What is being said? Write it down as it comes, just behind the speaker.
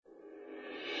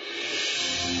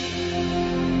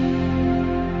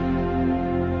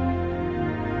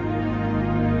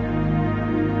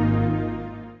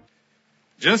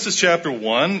Genesis chapter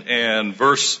 1 and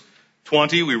verse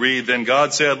 20, we read, "Then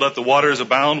God said, let the waters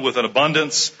abound with an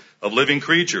abundance of living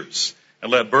creatures,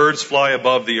 and let birds fly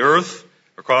above the earth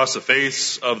across the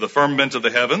face of the firmament of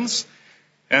the heavens.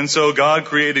 And so God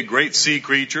created great sea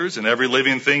creatures and every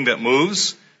living thing that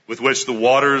moves, with which the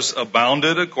waters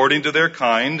abounded according to their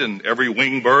kind, and every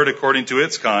winged bird according to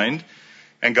its kind.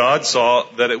 And God saw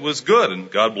that it was good, and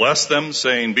God blessed them,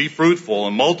 saying, be fruitful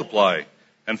and multiply,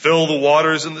 and fill the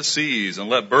waters and the seas, and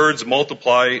let birds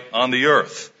multiply on the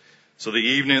earth. So the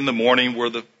evening and the morning were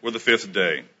the fifth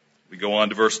day." We go on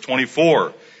to verse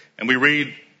 24, and we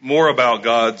read more about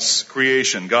God's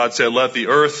creation. God said, "Let the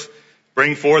earth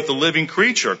bring forth the living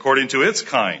creature according to its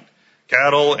kind,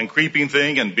 cattle and creeping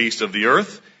thing and beast of the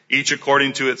earth, each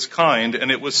according to its kind.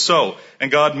 And it was so.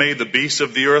 And God made the beasts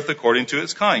of the earth according to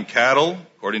its kind, cattle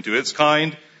according to its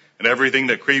kind, and everything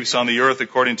that creeps on the earth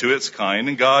according to its kind.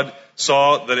 And God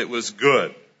saw that it was good."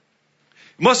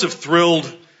 It must have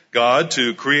thrilled God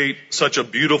to create such a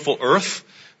beautiful earth,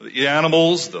 the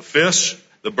animals, the fish,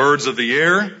 the birds of the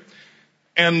air.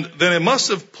 And then it must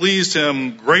have pleased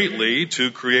him greatly to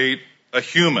create a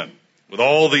human with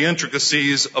all the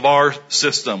intricacies of our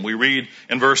system. We read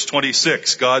in verse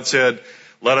 26, God said,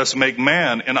 "Let us make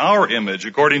man in our image,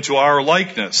 according to our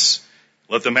likeness.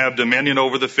 Let them have dominion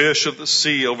over the fish of the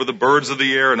sea, over the birds of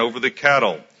the air, and over the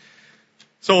cattle."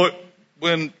 So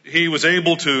when he was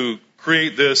able to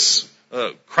create this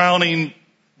crowning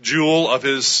jewel of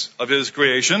his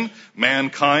creation,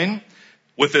 mankind,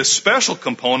 with this special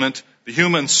component, the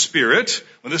human spirit,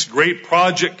 when this great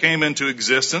project came into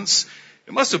existence,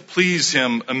 it must have pleased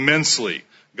him immensely.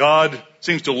 God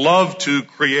seems to love to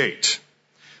create.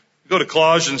 Go to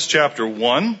Colossians chapter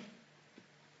 1.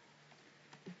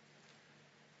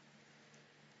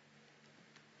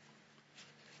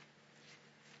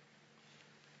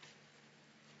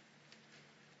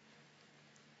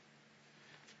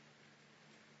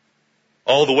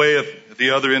 All the way at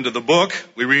the other end of the book,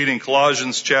 we read in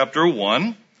Colossians chapter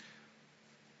 1.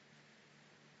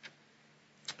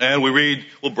 And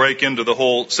we'll break into the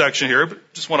whole section here,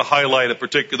 but just want to highlight a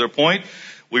particular point.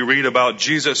 We read about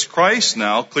Jesus Christ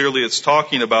now. Clearly it's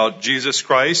talking about Jesus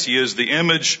Christ. He is the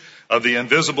image of the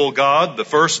invisible God, the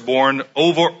firstborn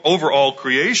over all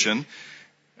creation.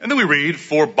 And then we read,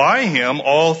 "For by him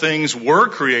all things were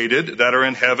created that are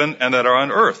in heaven and that are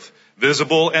on earth,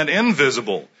 visible and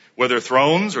invisible, whether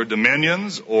thrones or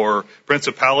dominions or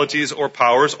principalities or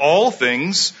powers, all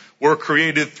things were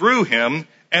created through him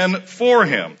and for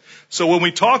him." So when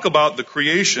we talk about the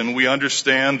creation, we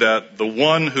understand that the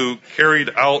one who carried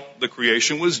out the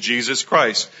creation was Jesus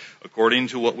Christ, according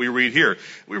to what we read here.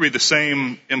 We read the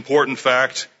same important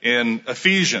fact in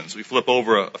Ephesians. We flip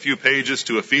over a few pages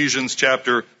to Ephesians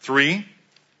chapter 3.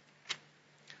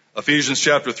 Ephesians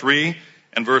chapter 3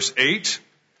 and verse 8.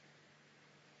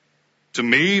 "To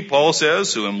me," Paul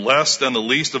says, "who am less than the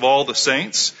least of all the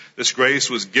saints, this grace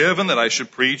was given that I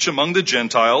should preach among the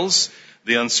Gentiles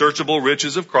the unsearchable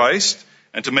riches of Christ,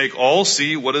 and to make all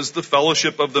see what is the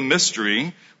fellowship of the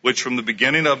mystery, which from the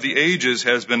beginning of the ages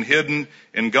has been hidden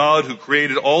in God who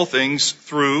created all things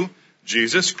through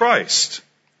Jesus Christ."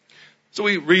 So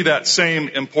we read that same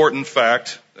important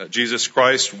fact that Jesus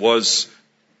Christ was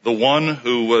the one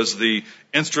who was the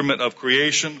instrument of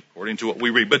creation, according to what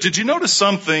we read. But did you notice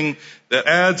something that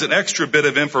adds an extra bit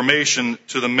of information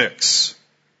to the mix?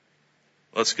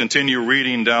 Let's continue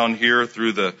reading down here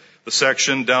through the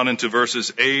section down into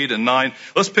verses 8 and 9.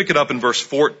 Let's pick it up in verse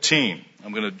 14.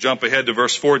 I'm going to jump ahead to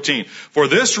verse 14. "For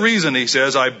this reason," he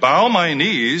says, "I bow my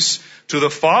knees to the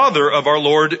Father of our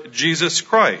Lord Jesus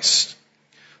Christ,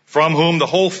 from whom the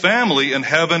whole family in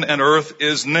heaven and earth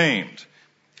is named."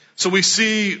 So we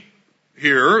see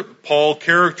here Paul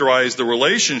characterized the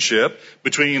relationship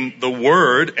between the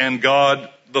Word and God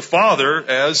the Father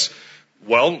as,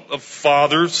 well, a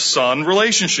father-son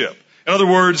relationship. In other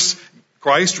words,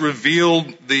 Christ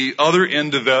revealed the other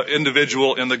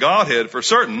individual in the Godhead for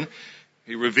certain.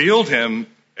 He revealed him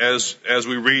as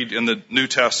we read in the New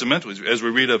Testament, as we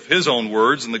read of his own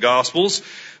words in the Gospels.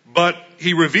 But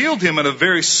he revealed him in a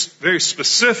very, very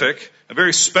specific, a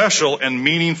very special and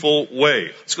meaningful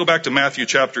way. Let's go back to Matthew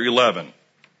chapter 11.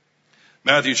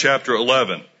 Matthew chapter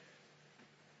 11.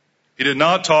 He did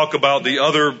not talk about the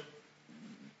other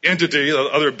entity, the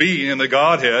other being in the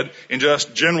Godhead in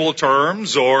just general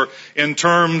terms or in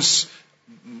terms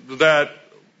that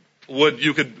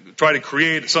you could try to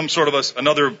create some sort of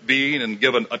another being and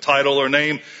give a title or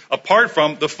name. Apart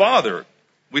from the Father,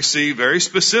 we see very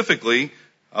specifically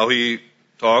how he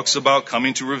talks about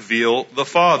coming to reveal the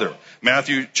Father.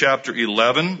 Matthew chapter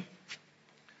 11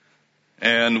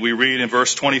 And we read in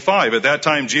verse 25, at that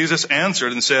time Jesus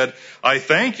answered and said, I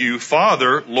thank you,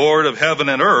 Father, Lord of heaven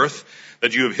and earth,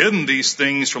 that you have hidden these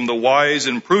things from the wise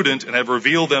and prudent and have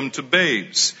revealed them to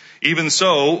babes. Even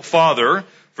so, Father,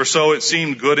 for so it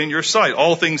seemed good in your sight.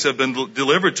 All things have been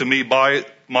delivered to me by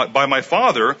my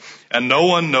Father, and no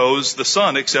one knows the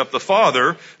Son except the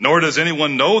Father, nor does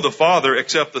anyone know the Father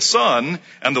except the Son,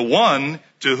 and the one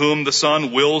to whom the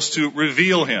Son wills to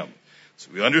reveal him. So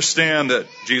we understand that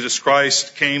Jesus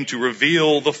Christ came to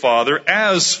reveal the Father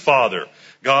as Father.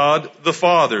 God the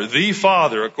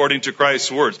Father according to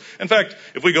Christ's words. In fact,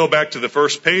 if we go back to the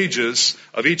first pages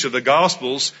of each of the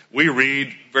Gospels, we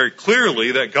read very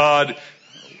clearly that God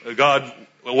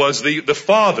was the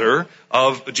Father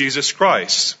of Jesus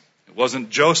Christ. It wasn't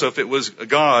Joseph, it was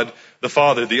God the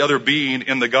Father, the other being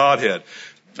in the Godhead.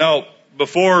 Now,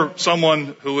 before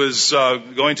someone who is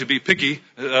going to be picky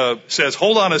says,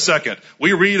 hold on a second,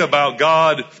 we read about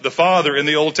God the Father in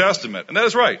the Old Testament. And that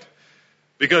is right.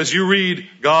 Because you read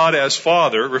God as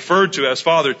Father, referred to as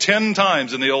Father 10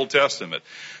 times in the Old Testament.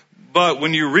 But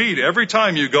when you read, every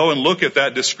time you go and look at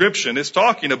that description, it's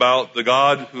talking about the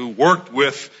God who worked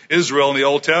with Israel in the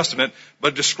Old Testament,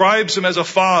 but describes him as a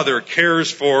father, cares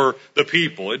for the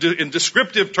people. In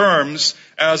descriptive terms,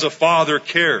 as a father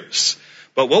cares.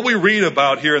 But what we read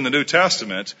about here in the New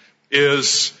Testament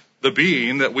is the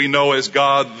being that we know as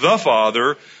God the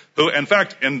Father, who, in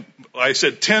fact, I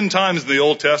said 10 times in the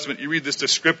Old Testament, you read this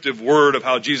descriptive word of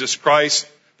how Jesus Christ,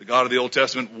 the God of the Old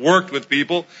Testament, worked with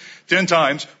people 10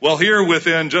 times. Well, here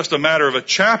within just a matter of a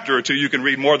chapter or two, you can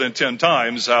read more than 10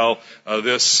 times how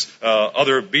this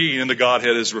other being in the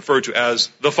Godhead is referred to as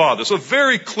the Father. So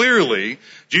very clearly,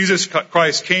 Jesus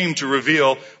Christ came to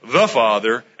reveal the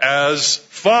Father as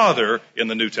Father in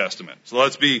the New Testament. So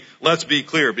let's be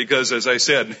clear, because as I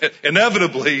said,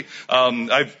 inevitably,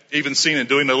 I've even seen in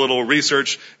doing a little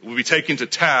research, we'll be taken to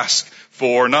task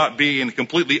for not being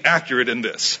completely accurate in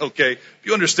this. Okay? If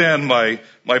you understand my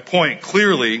point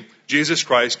clearly, Jesus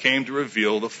Christ came to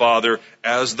reveal the Father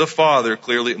as the Father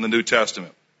clearly in the New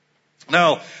Testament.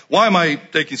 Now, why am I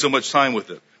taking so much time with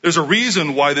it? There's a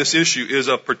reason why this issue is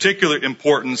of particular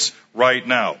importance right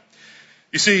now.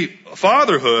 You see,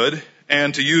 fatherhood,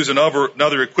 and to use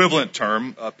another equivalent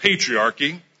term,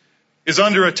 patriarchy, is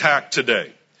under attack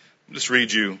today. I'll just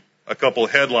read you a couple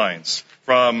of headlines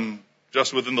from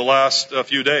just within the last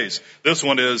few days. This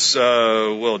one is,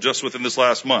 just within this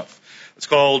last month. It's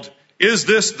called, Is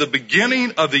This the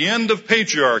Beginning of the End of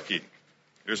Patriarchy?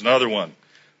 Here's another one.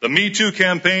 The Me Too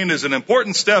campaign is an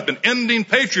important step in ending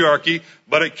patriarchy,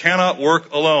 but it cannot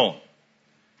work alone.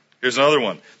 Here's another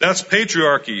one. That's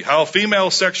patriarchy, how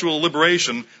female sexual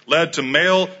liberation led to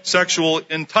male sexual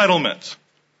entitlement.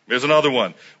 Here's another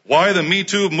one. Why the Me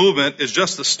Too movement is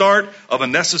just the start of a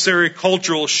necessary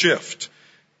cultural shift.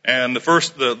 And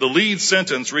the lead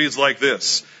sentence reads like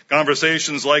this.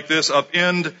 Conversations like this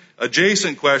upend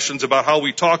adjacent questions about how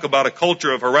we talk about a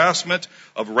culture of harassment,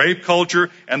 of rape culture,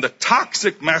 and the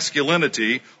toxic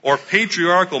masculinity or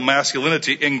patriarchal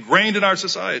masculinity ingrained in our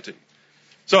society.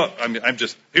 So,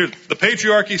 here, the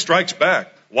patriarchy strikes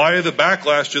back. Why the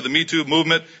backlash to the Me Too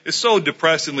movement is so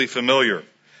depressingly familiar.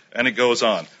 And it goes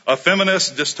on. A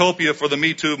feminist dystopia for the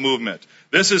Me Too movement.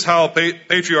 This is how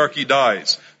patriarchy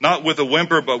dies. Not with a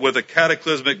whimper, but with a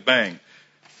cataclysmic bang.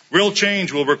 Real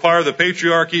change will require the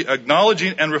patriarchy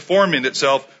acknowledging and reforming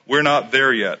itself. We're not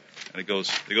there yet. And it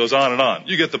goes on and on.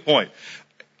 You get the point.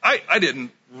 I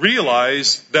didn't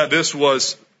realize that this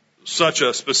was such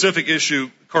a specific issue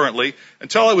currently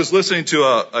until I was listening to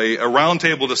a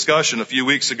roundtable discussion a few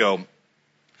weeks ago,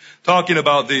 talking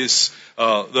about these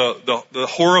the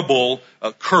horrible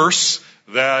curse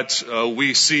that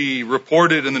we see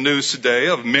reported in the news today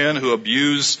of men who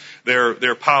abuse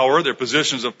their power, their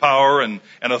positions of power and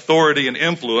authority and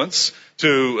influence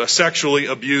to sexually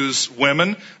abuse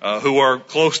women who are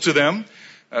close to them.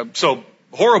 So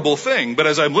horrible thing. But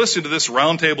as I'm listening to this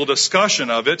roundtable discussion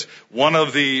of it, one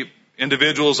of the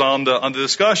individuals on the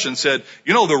discussion said,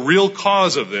 the real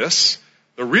cause of this,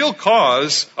 the real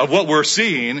cause of what we're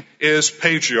seeing is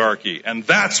patriarchy. And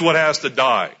that's what has to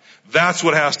die. That's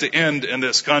what has to end in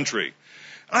this country.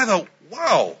 And I thought,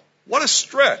 wow, what a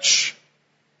stretch.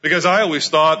 Because I always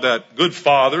thought that good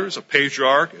fathers, a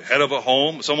patriarch, a head of a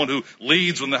home, someone who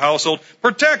leads in the household,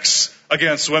 protects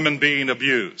against women being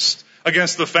abused,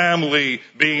 against the family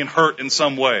being hurt in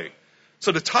some way.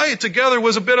 So to tie it together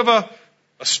was a bit of a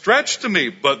stretch to me.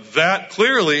 But that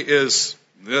clearly is,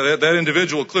 that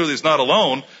individual clearly is not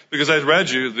alone, because I read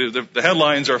you, the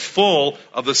headlines are full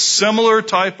of the similar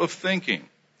type of thinking.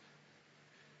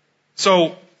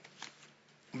 So,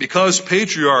 because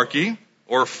patriarchy,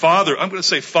 or father, I'm going to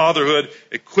say fatherhood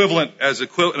equivalent to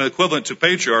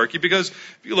patriarchy, because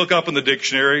if you look up in the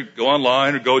dictionary, go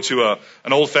online or go to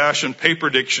an old-fashioned paper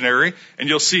dictionary, and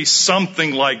you'll see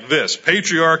something like this.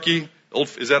 Patriarchy,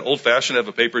 is that old-fashioned to have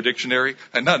a paper dictionary?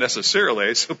 And not necessarily,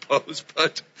 I suppose,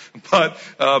 but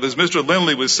as Mr.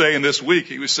 Lindley was saying this week,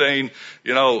 he was saying,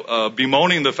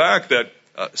 bemoaning the fact that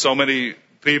so many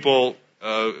people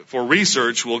for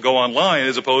research will go online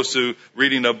as opposed to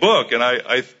reading a book. And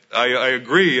I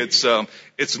agree.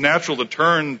 It's natural to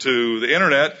turn to the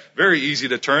internet, very easy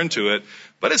to turn to it,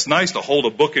 but it's nice to hold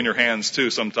a book in your hands too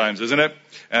sometimes, isn't it?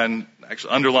 And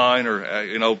actually underline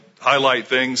or, highlight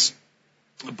things.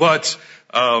 But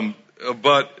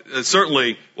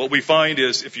certainly what we find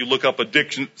is if you look up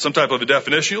some type of a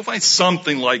definition, you'll find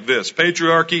something like this.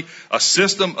 Patriarchy, a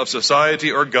system of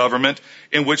society or government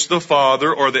in which the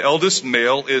father or the eldest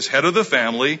male is head of the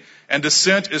family and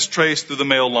descent is traced through the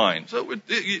male line. So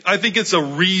I think it's a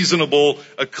reasonable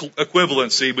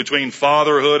equivalency between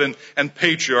fatherhood and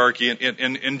patriarchy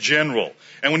in general.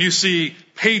 And when you see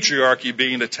patriarchy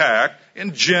being attacked,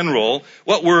 in general,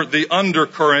 the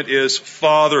undercurrent is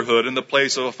fatherhood in the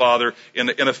place of a father in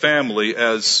a family,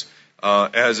 as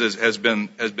has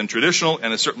been traditional,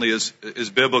 and it certainly is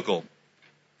biblical.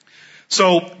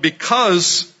 So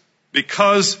because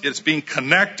it's being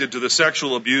connected to the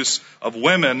sexual abuse of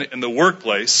women in the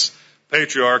workplace,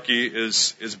 patriarchy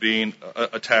is being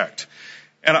attacked.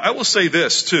 And I will say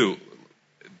this too.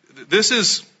 This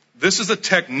is a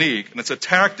technique, and it's a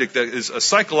tactic that is a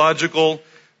psychological,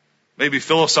 maybe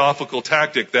philosophical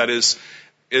tactic that is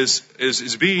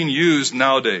being used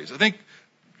nowadays. I think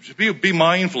be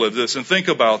mindful of this and think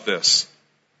about this,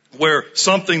 where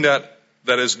something that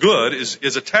is good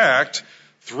is attacked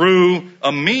through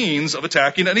a means of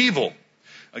attacking an evil.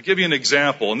 I'll give you an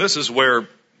example, and this is where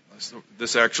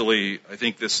this actually, I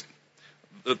think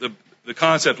the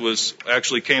concept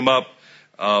came up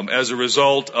as a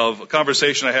result of a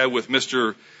conversation I had with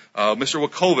Mr.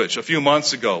 Wakovich a few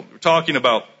months ago. We were talking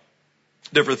about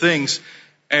different things,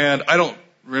 and I don't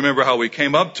remember how we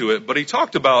came up to it, but he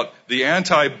talked about the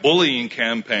anti-bullying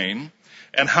campaign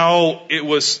and how it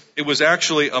was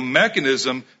actually a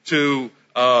mechanism to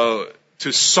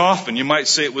soften. You might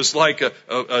say it was like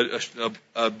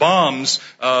a bombs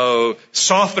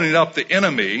softening up the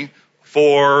enemy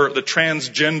for the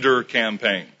transgender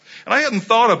campaign. And I hadn't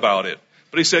thought about it,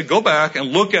 but he said, go back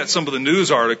and look at some of the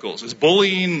news articles. Is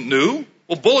bullying new?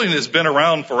 Well, bullying has been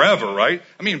around forever, right?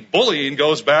 I mean, bullying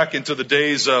goes back into the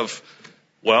days of,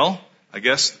 I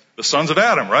guess the sons of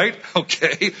Adam, right?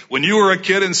 Okay. When you were a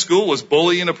kid in school, was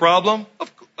bullying a problem?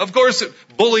 Of course,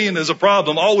 bullying is a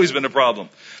problem, always been a problem.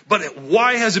 But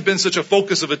why has it been such a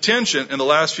focus of attention in the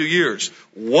last few years?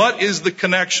 What is the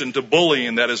connection to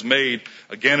bullying that is made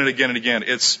again and again and again?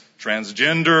 It's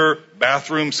transgender,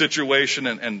 bathroom situation,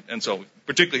 and so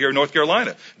particularly here in North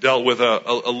Carolina, dealt with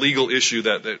a legal issue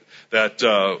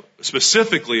that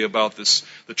specifically about the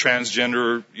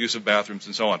transgender use of bathrooms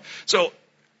and so on.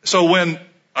 So when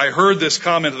I heard this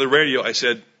comment on the radio, I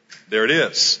said, there it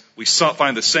is. We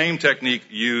find the same technique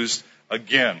used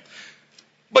again.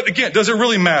 But again, does it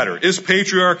really matter? Is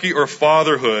patriarchy or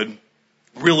fatherhood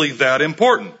really that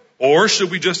important? Or should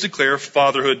we just declare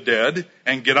fatherhood dead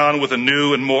and get on with a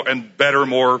new and better,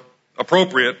 more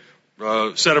appropriate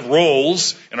set of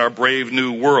roles in our brave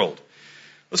new world?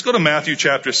 Let's go to Matthew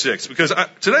chapter 6, because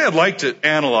today I'd like to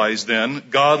analyze then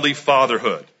godly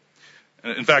fatherhood.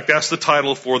 In fact, that's the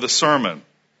title for the sermon.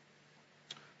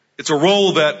 It's a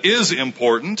role that is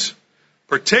important,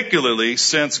 particularly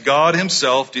since God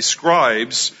himself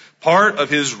describes part of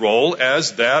his role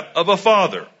as that of a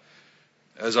father,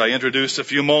 as I introduced a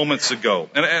few moments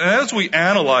ago. And as we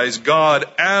analyze God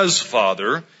as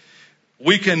Father,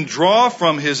 we can draw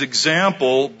from his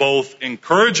example both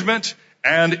encouragement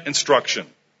and instruction.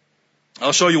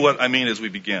 I'll show you what I mean as we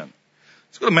begin.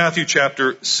 Let's go to Matthew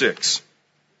chapter 6.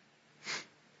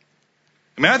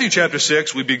 In Matthew chapter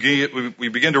 6, we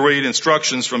begin to read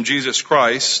instructions from Jesus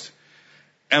Christ,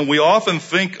 and we often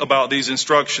think about these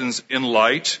instructions in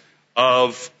light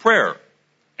of prayer,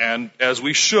 and as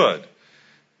we should.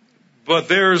 But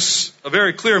there's a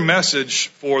very clear message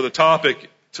for the topic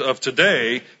of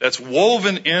today that's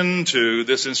woven into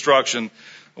this instruction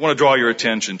I want to draw your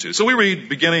attention to. So we read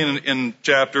beginning in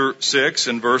chapter 6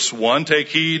 and verse 1, take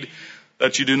heed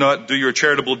that you do not do your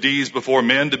charitable deeds before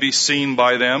men to be seen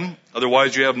by them.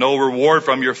 Otherwise you have no reward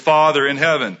from your Father in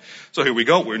heaven. So here we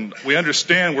go. We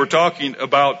understand we're talking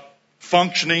about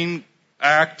functioning,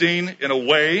 acting in a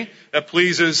way that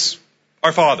pleases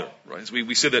Our Father, right? So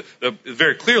we see that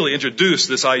very clearly introduced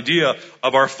this idea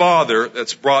of our Father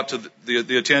that's brought to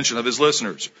the attention of his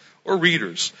listeners or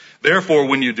readers. Therefore,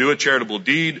 when you do a charitable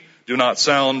deed, do not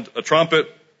sound a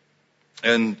trumpet,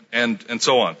 and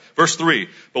so on. Verse 3,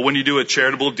 but when you do a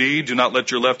charitable deed, do not let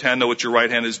your left hand know what your right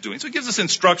hand is doing. So it gives us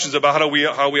instructions about how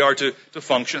we are to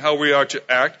function, how we are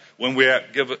to act. When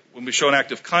we show an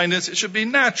act of kindness, it should be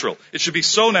natural. It should be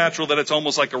so natural that it's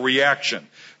almost like a reaction.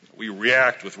 We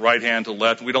react with right hand to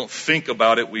left. We don't think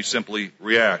about it. We simply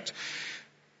react.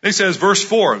 He says, verse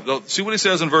 4, see what he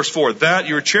says in verse 4, that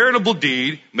your charitable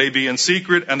deed may be in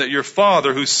secret, and that your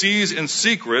Father who sees in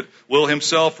secret will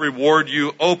himself reward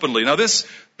you openly. Now this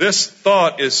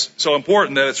thought is so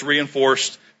important that it's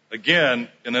reinforced again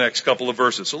in the next couple of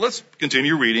verses. So let's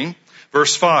continue reading.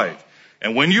 Verse 5,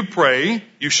 and when you pray,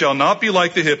 you shall not be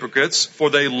like the hypocrites,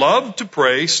 for they love to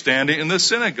pray standing in the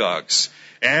synagogues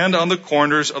and on the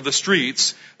corners of the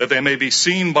streets, that they may be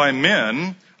seen by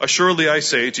men. Assuredly I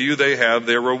say to you, they have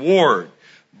their reward.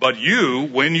 But you,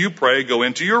 when you pray, go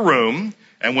into your room,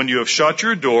 and when you have shut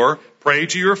your door, pray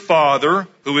to your Father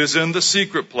who is in the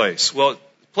secret place. Well,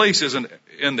 place isn't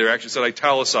in there, actually it's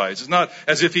italicized. It's not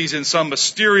as if he's in some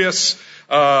mysterious,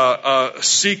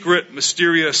 secret,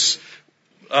 mysterious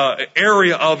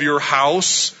area of your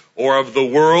house or of the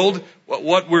world.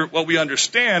 What we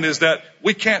understand is that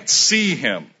we can't see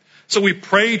him. So we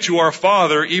pray to our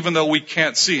Father even though we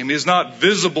can't see him. He is not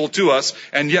visible to us,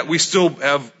 and yet we still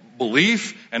have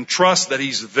belief and trust that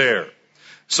he's there.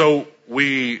 So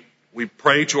we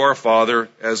pray to our Father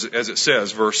as it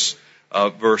says, verse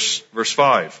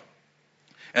 5.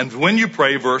 And when you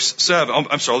pray, verse 7,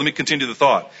 let me continue the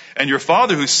thought. And your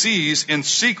Father who sees in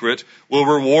secret will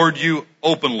reward you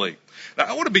openly. Now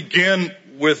I want to begin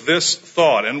with this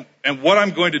thought, and what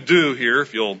I'm going to do here,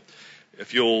 if you'll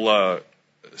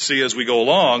see as we go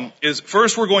along, is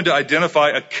first we're going to identify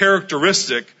a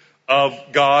characteristic of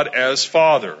God as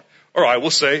Father. Or I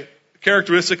will say, a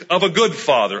characteristic of a good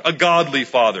Father, a godly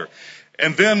Father.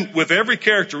 And then with every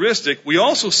characteristic, we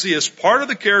also see as part of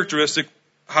the characteristic,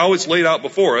 how it's laid out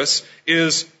before us,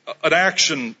 is an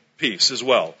action piece as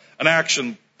well. An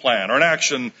action plan or an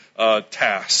action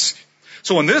task.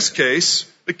 So in this case,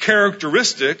 the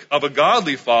characteristic of a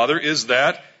godly Father is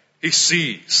that he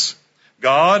sees.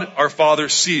 God, our Father,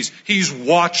 sees. He's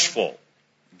watchful.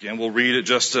 Again, we'll read it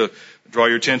just to draw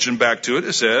your attention back to it.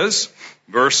 It says,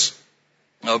 verse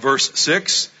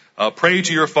 6, pray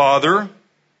to your Father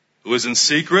who is in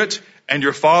secret, and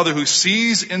your Father who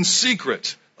sees in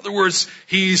secret. In other words,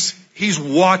 he's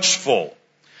watchful.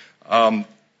 On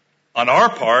our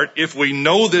part, if we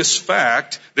know this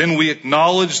fact, then we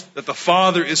acknowledge that the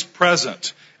Father is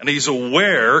present, and he's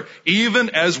aware,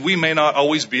 even as we may not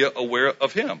always be aware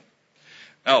of him.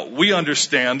 Now, we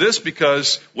understand this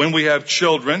because when we have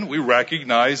children, we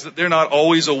recognize that they're not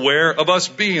always aware of us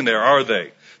being there, are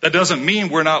they? That doesn't mean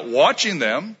we're not watching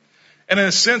them. And in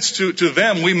a sense, to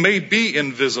them, we may be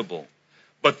invisible.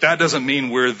 But that doesn't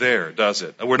mean we're there, does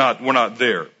it? We're not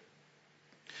there.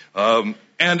 And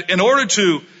in order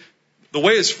to, the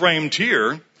way it's framed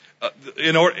here,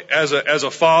 as a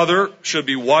father should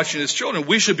be watching his children,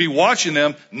 we should be watching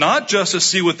them not just to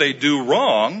see what they do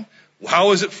wrong.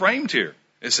 How is it framed here?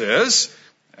 It says,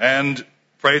 and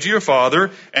pray to your Father,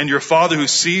 and your Father who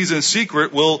sees in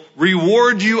secret will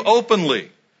reward you openly.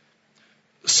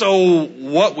 So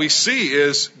what we see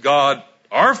is God,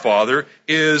 our Father,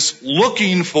 is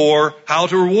looking for how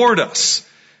to reward us,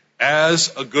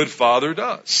 as a good father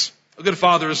does. A good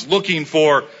father is looking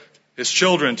for his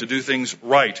children to do things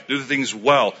right, do things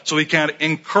well, so he can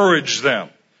encourage them,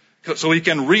 so he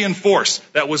can reinforce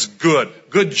that was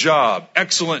good job,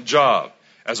 excellent job,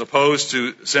 as opposed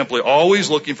to simply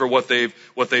always looking for what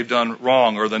they've done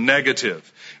wrong or the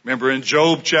negative. Remember in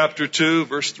Job chapter 2,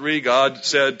 verse 3, God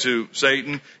said to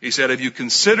Satan, he said, have you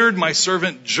considered my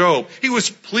servant Job? He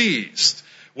was pleased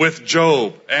with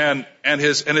Job and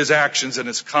his actions and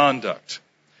his conduct.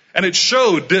 And it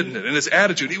showed, didn't it, in his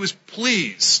attitude. He was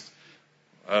pleased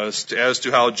as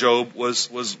to how Job was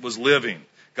living.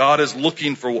 God is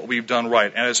looking for what we've done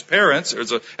right. And as parents,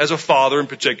 as a father in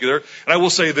particular, and I will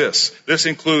say this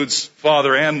includes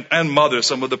father and mother,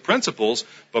 some of the principles,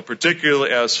 but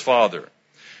particularly as father.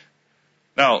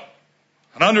 Now,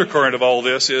 an undercurrent of all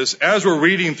this is, as we're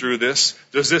reading through this,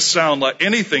 does this sound like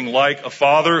anything like a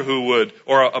father who would,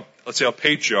 or let's say a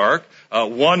patriarch,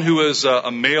 one who is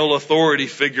a male authority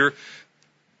figure,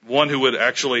 one who would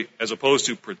actually, as opposed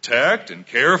to protect and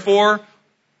care for,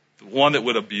 one that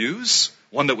would abuse,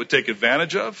 one that would take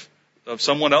advantage of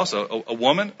someone else, a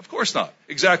woman? Of course not.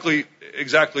 Exactly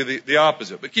the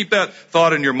opposite. But keep that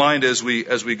thought in your mind as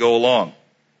we go along.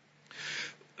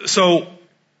 So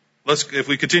if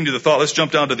we continue the thought, let's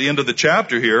jump down to the end of the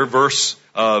chapter here, verse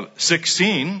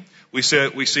 16. We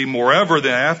see moreover,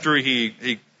 then after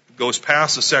he goes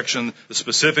past the section, the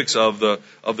specifics of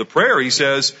the prayer, he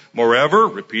says, moreover,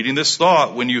 repeating this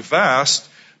thought, when you fast,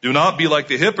 do not be like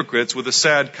the hypocrites with a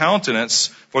sad countenance,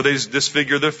 for they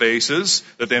disfigure their faces,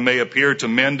 that they may appear to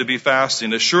men to be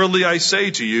fasting. Assuredly I say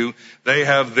to you, they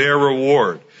have their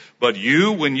reward. But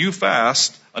you, when you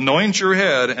fast, anoint your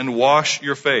head and wash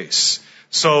your face,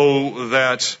 so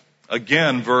that,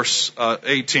 again, verse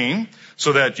 18,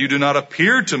 so that you do not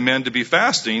appear to men to be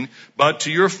fasting, but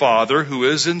to your Father who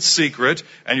is in secret,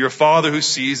 and your Father who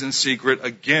sees in secret,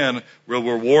 again, will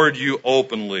reward you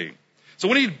openly. So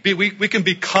we can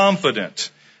be confident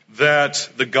that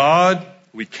the God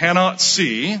we cannot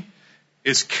see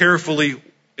is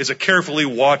a carefully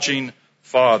watching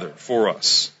Father for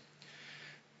us.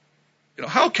 You know,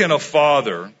 how can a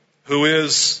father who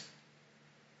is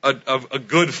a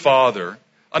good father,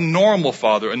 a normal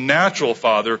father, a natural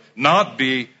father, not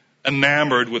be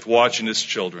enamored with watching his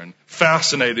children,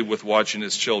 fascinated with watching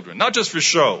his children, not just for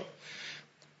show?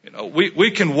 You know,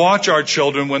 we can watch our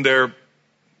children when they're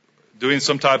doing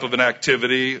some type of an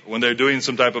activity, when they're doing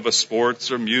some type of a sports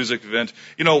or music event.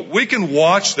 You know, we can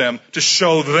watch them to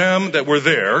show them that we're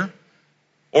there,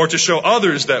 or to show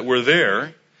others that we're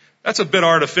there. That's a bit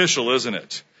artificial, isn't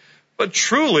it? But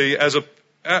truly, as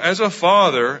a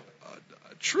father,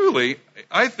 truly,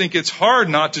 I think it's hard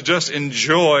not to just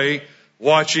enjoy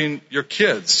watching your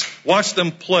kids. Watch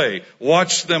them play.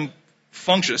 Watch them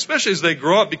function, especially as they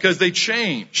grow up, because they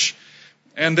change.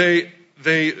 And they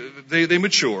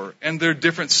mature, and there are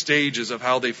different stages of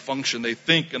how they function. They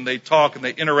think and they talk and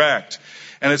they interact.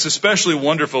 And it's especially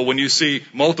wonderful when you see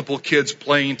multiple kids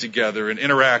playing together and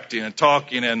interacting and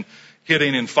talking and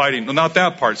hitting and fighting. Well, not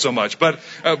that part so much, but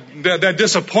that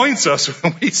disappoints us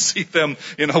when we see them,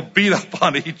 beat up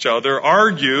on each other,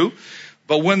 argue.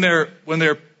 But when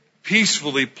they're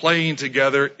peacefully playing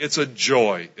together, it's a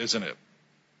joy, isn't it?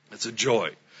 It's a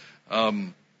joy.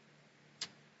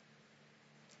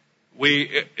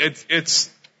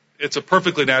 It's a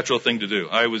perfectly natural thing to do.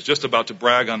 I was just about to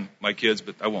brag on my kids,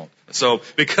 but I won't. So,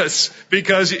 because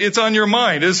it's on your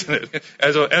mind, isn't it?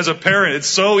 As a parent, it's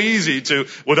so easy to,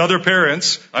 with other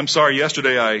parents. I'm sorry,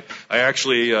 yesterday I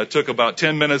actually took about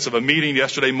 10 minutes of a meeting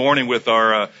yesterday morning with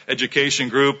our education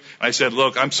group. I said,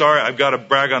 look, I'm sorry, I've got to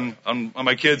brag on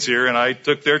my kids here, and I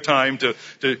took their time to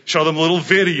show them a little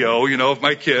video, of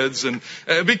my kids, and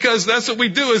because that's what we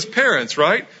do as parents,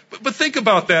 right? But think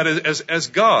about that as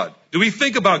God. Do we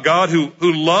think about God who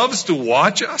loves to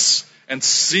watch us and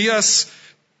see us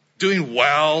doing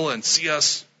well and see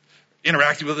us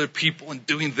interacting with other people and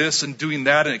doing this and doing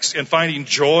that and finding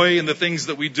joy in the things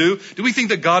that we do? Do we think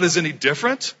that God is any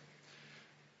different?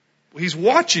 Well, He's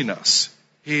watching us.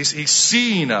 He's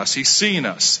seeing us. He's seeing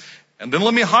us. And then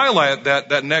let me highlight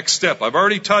that next step. I've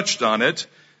already touched on it,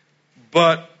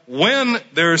 but when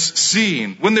there's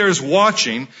seeing, when there's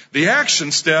watching, the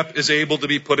action step is able to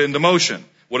be put into motion.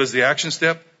 What is the action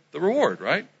step? The reward,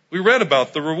 right? We read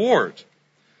about the reward.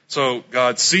 So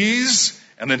God sees,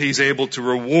 and then He's able to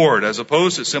reward, as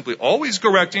opposed to simply always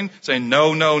correcting, saying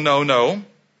no, no, no, no.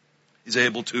 He's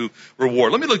able to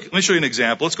reward. Let me show you an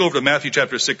example. Let's go over to Matthew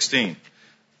chapter 16.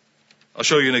 I'll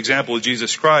show you an example of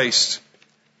Jesus Christ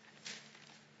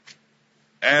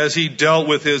as He dealt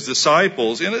with His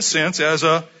disciples, in a sense, as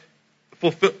a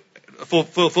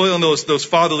fulfilling those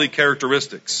fatherly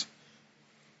characteristics.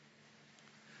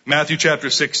 Matthew chapter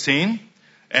 16,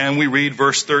 and we read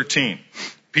verse 13.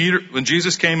 When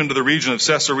Jesus came into the region of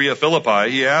Caesarea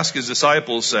Philippi, He asked His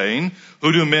disciples, saying,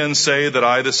 "Who do men say that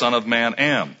I, the Son of Man,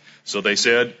 am?" So they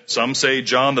said, "Some say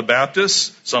John the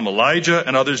Baptist, some Elijah,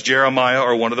 and others Jeremiah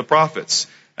or one of the prophets."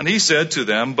 And He said to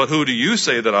them, "But who do you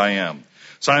say that I am?"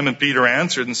 Simon Peter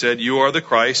answered and said, "You are the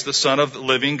Christ, the Son of the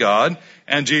living God."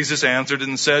 And Jesus answered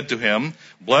and said to him,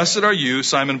 "Blessed are you,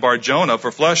 Simon Bar-Jonah,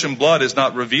 for flesh and blood has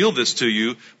not revealed this to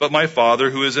you, but my Father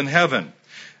who is in heaven.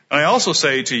 And I also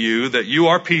say to you that you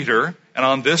are Peter, and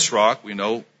on this rock," we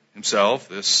know Himself,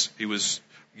 He was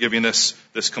giving this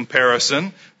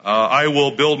comparison, "I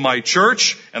will build my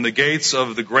church, and the gates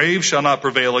of the grave shall not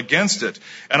prevail against it.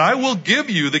 And I will give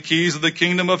you the keys of the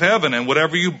kingdom of heaven, and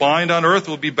whatever you bind on earth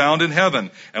will be bound in heaven,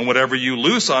 and whatever you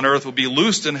loose on earth will be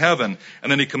loosed in heaven."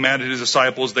 And then He commanded His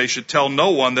disciples they should tell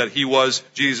no one that He was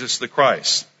Jesus the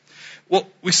Christ. Well,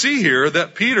 we see here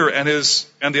that Peter and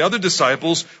the other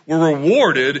disciples were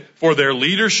rewarded for their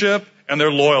leadership and their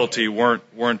loyalty,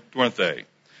 weren't they?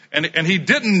 And He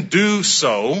didn't do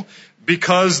so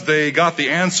because they got the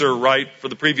answer right for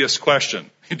the previous question.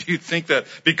 Do you think that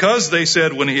because they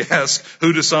said, when He asked,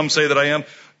 "Who do some say that I am?"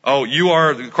 Oh, you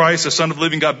are Christ, the Son of the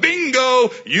living God.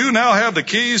 Bingo! You now have the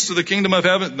keys to the kingdom of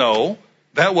heaven. No,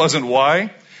 that wasn't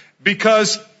why.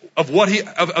 Because of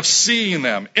of seeing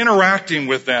them, interacting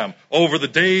with them over the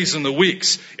days and the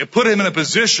weeks. It put him in a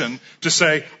position to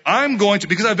say,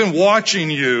 because I've been watching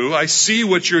you, I see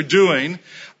what you're doing,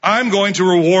 I'm going to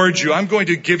reward you. I'm going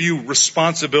to give you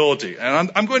responsibility.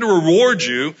 And I'm going to reward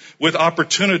you with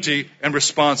opportunity and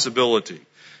responsibility.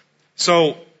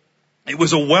 So, it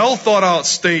was a well thought out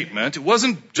statement. It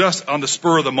wasn't just on the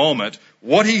spur of the moment.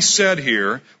 What he said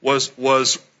here was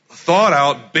thought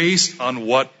out based on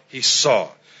what he saw.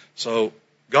 So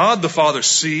God the Father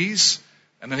sees,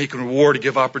 and then he can reward and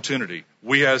give opportunity.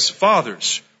 We as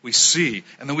fathers, we see,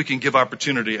 and then we can give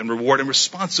opportunity and reward and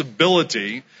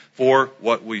responsibility for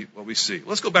what we see.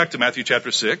 Let's go back to Matthew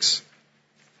chapter 6.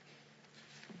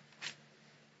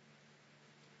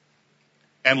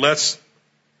 And let's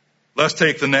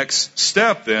take the next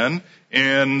step then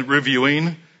in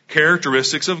reviewing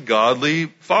characteristics of godly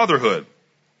fatherhood.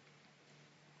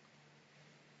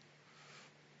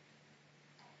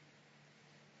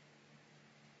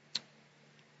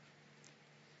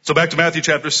 So back to Matthew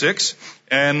chapter 6,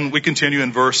 and we continue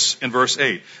in verse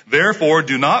 8. Therefore,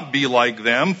 do not be like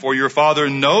them, for your Father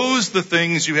knows the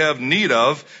things you have need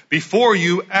of before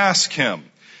you ask him.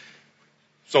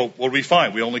 So what do we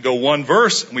find? We only go one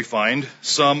verse, and we find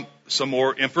some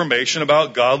more information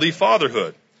about godly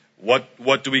fatherhood.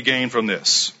 What do we gain from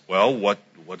this? Well, what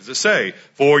does it say?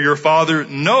 For your Father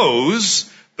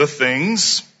knows the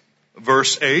things,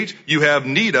 verse 8, you have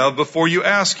need of before you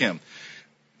ask him.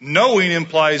 Knowing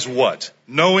implies what?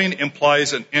 Knowing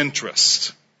implies an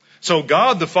interest. So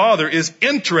God the Father is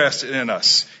interested in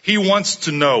us. He wants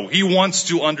to know. He wants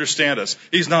to understand us.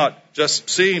 He's not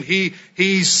just seeing.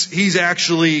 He's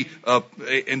actually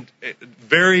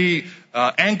very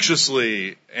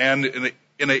anxiously and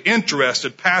in an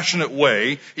interested, passionate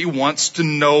way, he wants to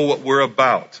know what we're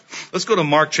about. Let's go to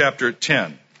Mark chapter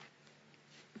 10.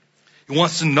 He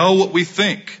wants to know what we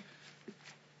think.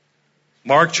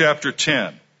 Mark chapter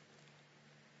 10.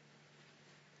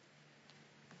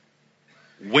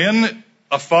 When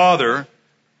a father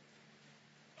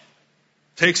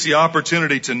takes the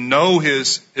opportunity to know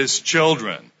his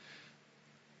children,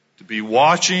 to be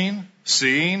watching,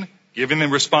 seeing, giving them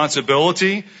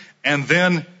responsibility, and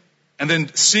then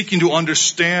seeking to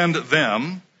understand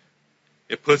them,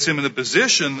 it puts him in a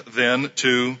position then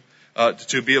to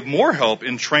be of more help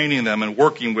in training them and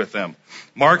working with them.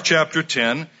 Mark chapter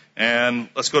 10, and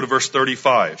let's go to verse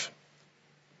 35.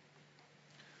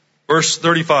 Verse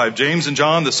 35, James and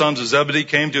John, the sons of Zebedee,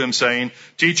 came to him saying,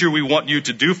 Teacher, we want you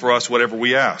to do for us whatever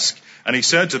we ask. And he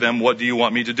said to them, What do you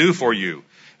want me to do for you?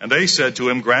 And they said to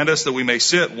him, Grant us that we may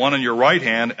sit, one on your right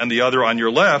hand and the other on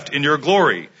your left, in your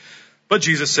glory. But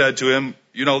Jesus said to him,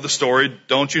 You know the story,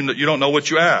 you don't know what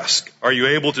you ask. Are you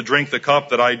able to drink the cup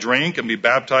that I drink and be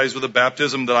baptized with the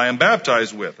baptism that I am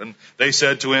baptized with? And they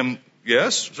said to him,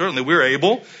 Yes, certainly we're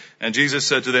able. And Jesus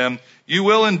said to them, You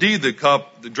will indeed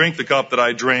drink the cup that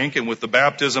I drink, and with the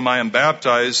baptism I am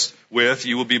baptized with,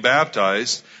 you will be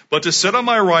baptized. But to sit on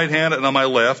my right hand and on my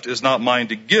left is not mine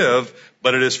to give,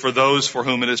 but it is for those for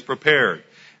whom it is prepared.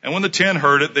 And when the 10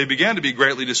 heard it, they began to be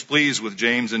greatly displeased with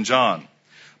James and John.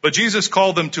 But Jesus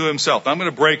called them to himself. I'm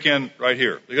going to break in right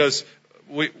here, because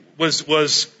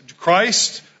was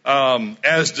Christ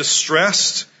as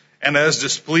distressed and as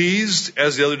displeased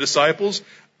as the other disciples?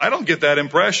 I don't get that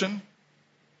impression.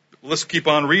 Let's keep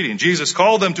on reading. Jesus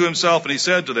called them to himself, and he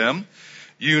said to them,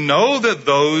 You know that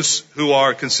those who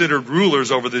are considered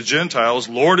rulers over the Gentiles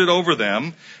lord it over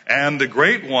them, and their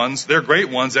great ones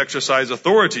exercise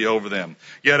authority over them.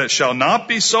 Yet it shall not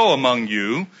be so among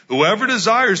you. Whoever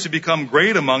desires to become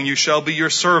great among you shall be your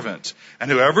servant.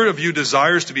 And whoever of you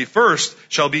desires to be first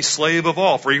shall be slave of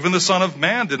all. For even the Son of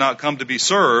Man did not come to be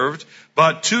served,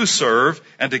 but to serve,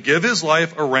 and to give his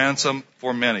life a ransom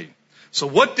for many. So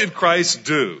what did Christ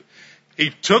do? He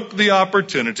took the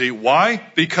opportunity. Why?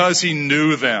 Because he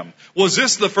knew them. Was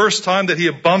this the first time that he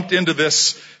had bumped into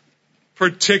this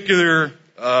particular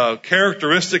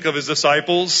characteristic of his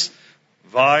disciples,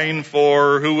 vying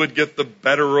for who would get the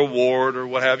better reward or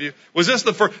what have you? Was this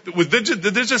the first? Did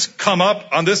this just come up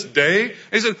on this day?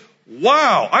 He said,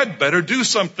 wow, I'd better do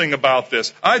something about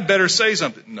this. I'd better say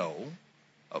something. No,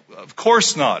 of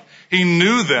course not. He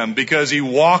knew them because he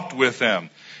walked with them.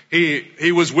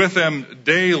 He was with them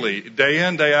daily, day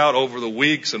in, day out, over the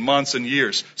weeks and months and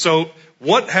years. So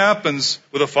what happens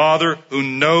with a father who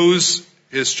knows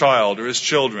his child or his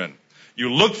children?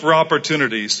 You look for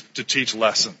opportunities to teach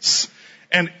lessons.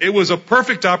 And it was a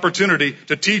perfect opportunity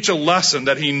to teach a lesson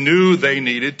that he knew they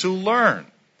needed to learn.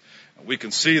 We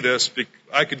can see this.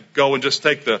 I could go and just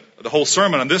take the whole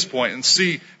sermon on this point and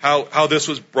see how this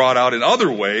was brought out in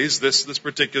other ways, this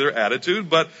particular attitude.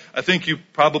 But I think you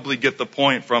probably get the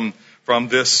point from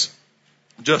this,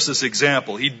 just this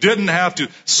example. He didn't have to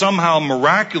somehow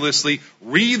miraculously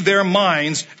read their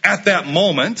minds at that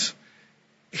moment.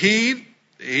 He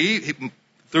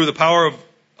through the power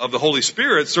of the Holy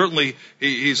Spirit, certainly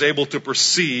he's able to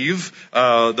perceive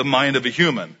the mind of a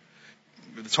human.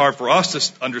 It's hard for us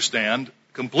to understand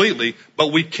completely,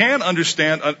 but we can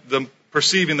understand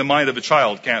perceiving the mind of a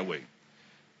child, can't we?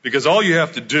 Because all you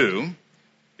have to do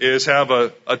is have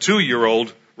a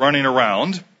 2-year-old running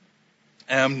around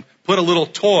and put a little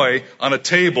toy on a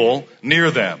table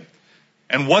near them.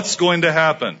 And what's going to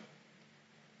happen?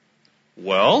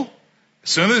 Well, as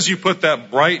soon as you put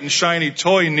that bright and shiny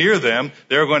toy near them,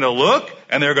 they're going to look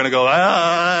and they're going to go,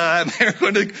 and they're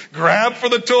going to grab for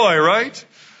the toy, right?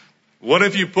 What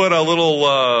if you put a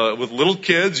little, with little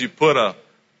kids, you put a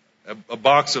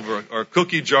box of, or a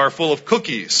cookie jar full of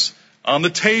cookies on the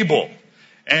table,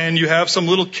 and you have some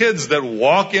little kids that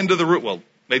walk into the room, well,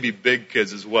 maybe big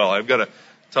kids as well. I've got to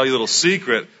tell you a little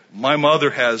secret. My mother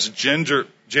has ginger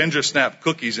snap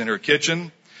cookies in her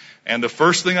kitchen, and the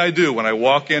first thing I do when I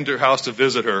walk into her house to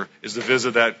visit her is to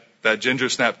visit that ginger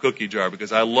snap cookie jar,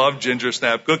 because I love ginger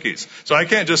snap cookies. So I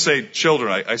can't just say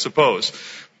children, I suppose.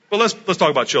 But let's talk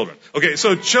about children. Okay,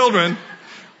 so children,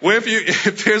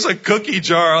 if there's a cookie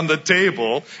jar on the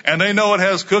table and they know it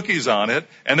has cookies on it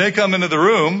and they come into the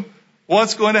room,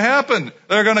 what's going to happen?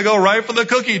 They're going to go right for the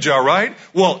cookie jar, right?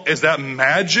 Well, is that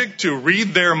magic to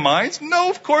read their minds? No,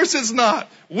 of course it's not.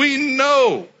 We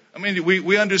know. I mean,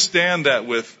 we understand that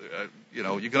with,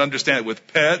 you can understand it with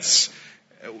pets.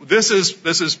 This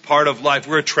is part of life.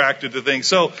 We're attracted to things.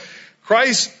 So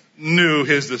Christ knew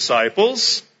his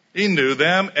disciples. He knew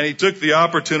them, and he took the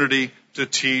opportunity to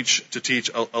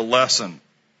teach a lesson.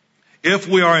 If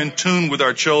we are in tune with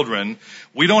our children,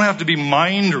 we don't have to be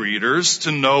mind readers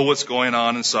to know what's going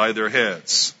on inside their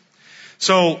heads.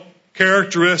 So,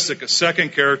 a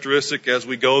second characteristic as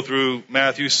we go through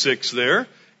Matthew 6 there,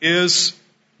 is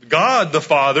God the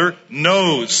Father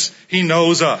knows. He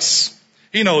knows us.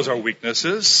 He knows our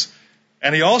weaknesses.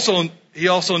 And he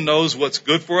also knows what's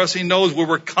good for us. He knows where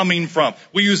we're coming from.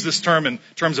 We use this term in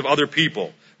terms of other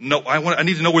people. No, I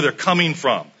need to know where they're coming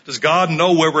from. Does God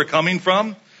know where we're coming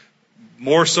from?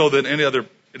 More so than any other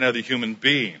human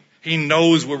being. He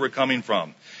knows where we're coming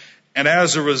from. And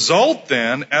as a result,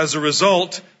 then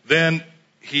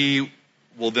he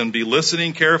will then be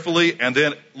listening carefully and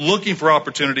then looking for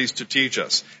opportunities to teach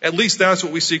us. At least that's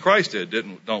what we see Christ did,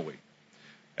 don't we?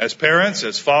 As parents,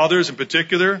 as fathers in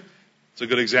particular, it's a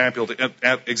good example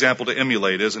to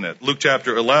emulate, isn't it? Luke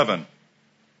chapter 11.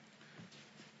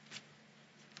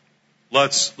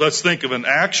 Let's think of an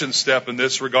action step in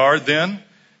this regard then.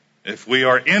 If we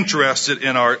are interested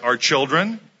in our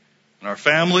children and our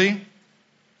family,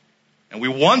 and we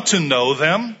want to know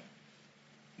them,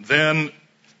 then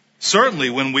certainly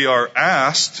when we are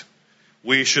asked,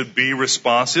 we should be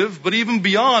responsive. But even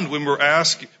beyond when we're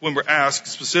asked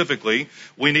specifically,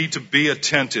 we need to be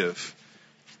attentive.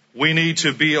 We need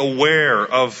to be aware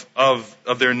of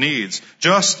their needs,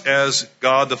 just as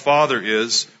God the Father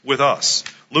is with us.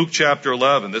 Luke chapter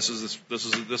 11. This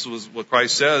was what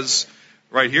Christ says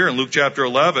right here in Luke chapter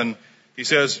 11. He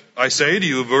says, I say to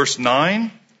you, verse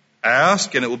 9,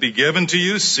 ask and it will be given to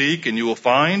you, seek and you will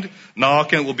find,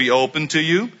 knock and it will be opened to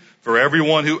you. For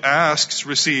everyone who asks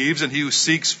receives, and he who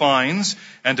seeks finds,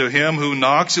 and to him who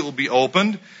knocks it will be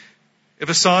opened. If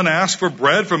a son asks for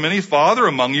bread from any father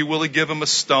among you, will he give him a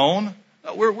stone?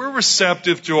 We're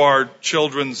receptive to our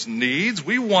children's needs.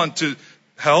 We want to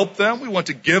help them. We want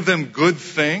to give them good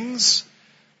things.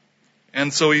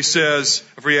 And so he says,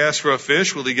 if he asks for a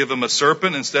fish, will he give him a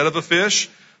serpent instead of a fish?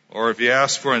 Or if he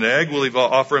asks for an egg, will he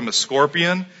offer him a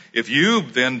scorpion? If you,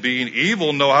 then being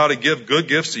evil, know how to give good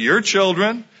gifts to your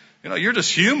children, you're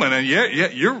just human, and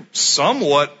yet you're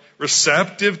somewhat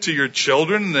receptive to your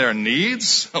children and their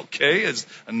needs, okay, as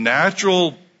a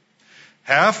natural,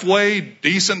 halfway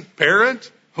decent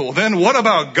parent. Well, then what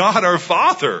about God our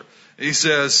Father? He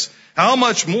says, how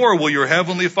much more will your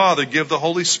heavenly Father give the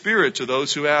Holy Spirit to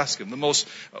those who ask him? The most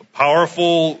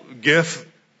powerful gift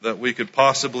that we could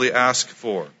possibly ask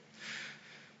for.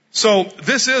 So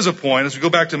this is a point, as we go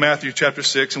back to Matthew chapter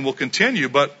 6, and we'll continue,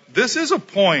 but this is a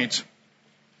point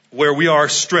where we are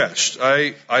stretched,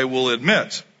 I will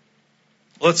admit.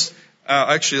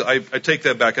 I take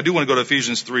that back. I do want to go to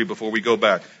Ephesians 3 before we go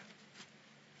back.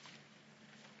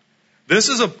 This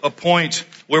is a point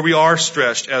where we are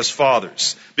stretched as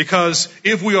fathers. Because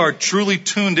if we are truly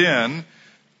tuned in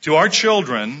to our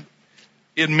children,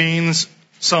 it means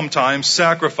sometimes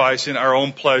sacrificing our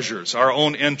own pleasures, our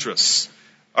own interests,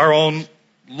 our own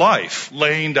life,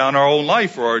 laying down our own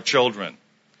life for our children.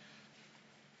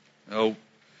 Are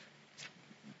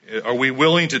we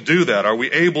willing to do that? Are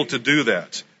we able to do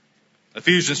that?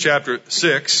 Ephesians chapter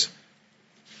 6.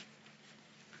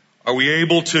 Are we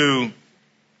able to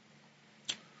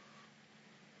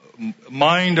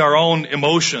mind our own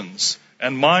emotions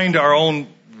and mind our own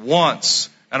wants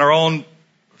and our own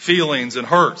feelings and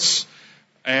hurts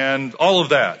and all of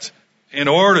that in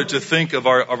order to think of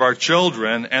our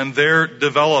children and their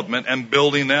development and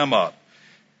building them up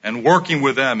and working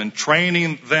with them and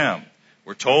training them?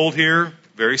 We're told here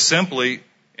very simply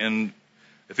in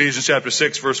Ephesians chapter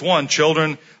 6 verse 1,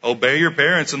 children, obey your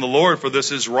parents in the Lord, for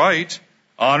this is right.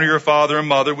 Honor your father and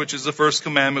mother, which is the first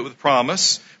commandment with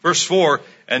promise. Verse 4,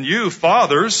 and you,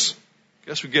 fathers,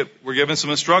 we're given some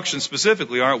instructions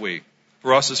specifically, aren't we?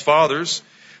 For us as fathers,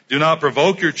 do not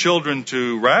provoke your children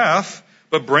to wrath,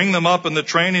 but bring them up in the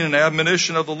training and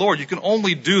admonition of the Lord. You can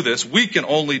only do this, we can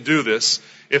only do this,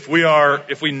 if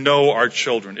we know our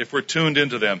children, if we're tuned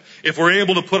into them, if we're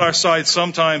able to put aside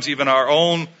sometimes even our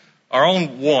own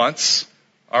wants,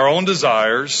 our own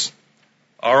desires,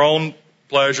 our own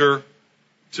pleasure,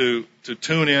 to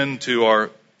tune in to our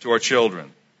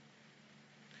children.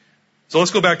 So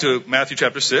let's go back to Matthew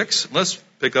chapter 6. Let's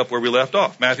pick up where we left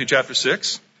off. Matthew chapter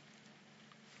 6.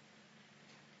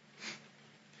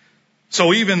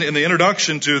 So even in the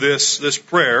introduction to this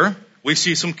prayer, we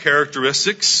see some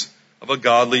characteristics of a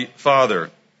godly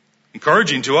father,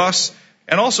 encouraging to us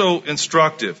and also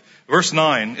instructive. Verse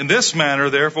 9, in this manner,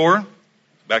 therefore,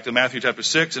 back to Matthew chapter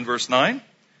 6 and verse 9.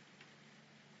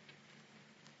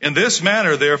 In this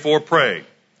manner, therefore, pray.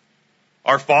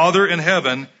 Our Father in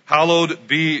heaven, hallowed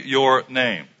be your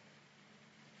name.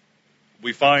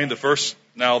 We find the first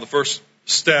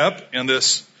step in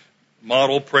this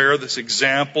model prayer, this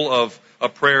example of a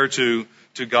prayer to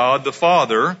God the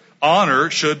Father.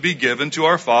 Honor should be given to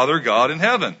our Father God in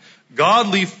heaven.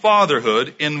 Godly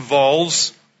fatherhood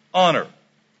involves honor.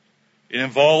 It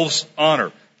involves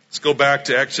honor. Let's go back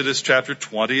to Exodus chapter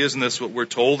 20. Isn't this what we're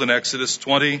told in Exodus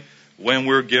 20? When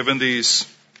we're given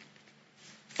these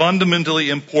fundamentally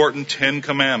important 10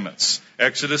 commandments.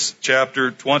 Exodus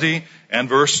chapter 20 and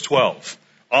verse 12.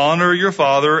 Honor your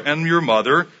father and your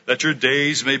mother, that your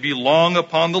days may be long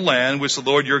upon the land which the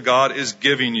Lord your God is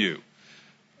giving you.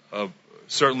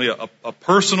 Certainly a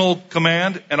personal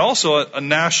command and also a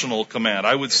national command,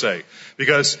 I would say.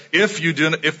 Because if you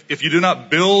do not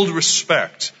build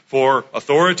respect for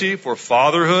authority, for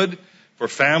fatherhood, for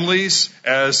families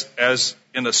as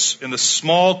in the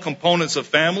small components of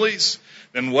families,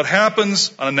 then what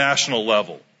happens on a national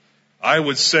level? I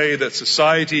would say that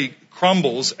society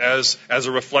crumbles as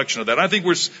a reflection of that. I think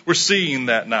we're seeing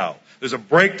that now. There's a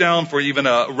breakdown for even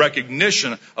a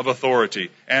recognition of authority.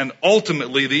 And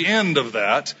ultimately the end of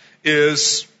that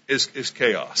is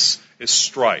chaos, is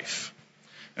strife.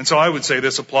 And so I would say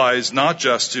this applies not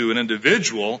just to an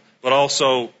individual, but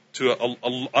also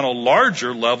on a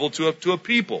larger level to a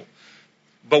people.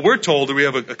 But we're told that we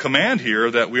have a command here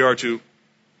that we are to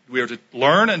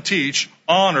learn and teach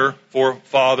honor for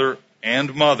father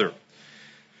and mother.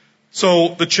 So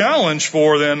the challenge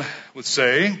for then, let's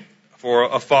say, for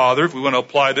a father, if we want to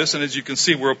apply this, and as you can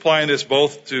see, we're applying this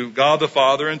both to God the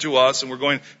Father and to us, and we're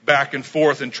going back and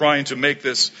forth and trying to make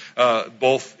this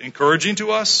both encouraging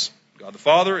to us, God the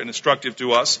Father, and instructive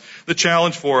to us. The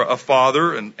challenge for a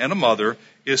father and a mother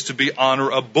is to be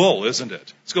honorable, isn't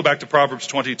it? Let's go back to Proverbs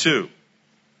 22.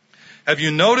 Have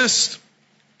you noticed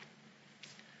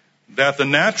that the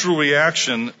natural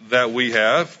reaction that we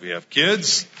have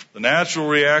kids, the natural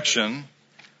reaction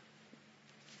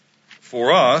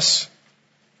for us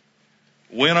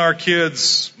when our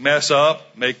kids mess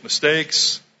up, make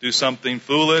mistakes, do something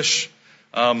foolish,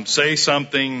 say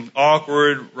something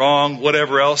awkward, wrong,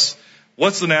 whatever else,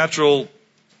 what's the natural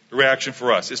reaction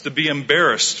for us? It's to be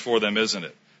embarrassed for them, isn't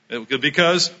it?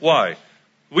 Because, why?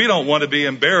 We don't want to be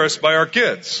embarrassed by our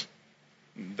kids.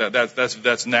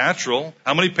 That's natural.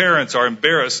 How many parents are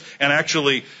embarrassed and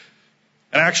actually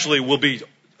will be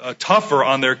tougher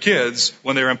on their kids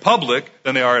when they're in public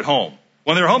than they are at home?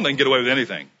 When they're home, they can get away with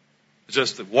anything.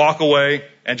 Just walk away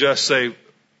and just say,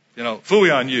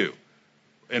 phooey on you.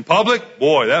 In public,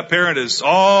 boy, that parent is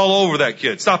all over that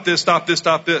kid. Stop this, stop this,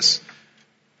 stop this.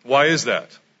 Why is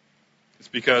that? It's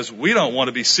because we don't want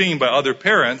to be seen by other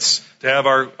parents to have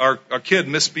our kid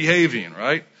misbehaving,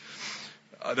 right?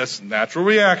 That's a natural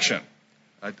reaction.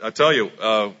 I tell you,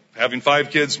 having 5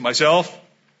 kids myself,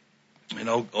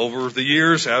 over the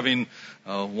years, having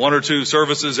one or two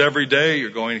services every day. You're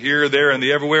going here, there, and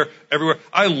everywhere.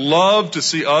 I love to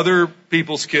see other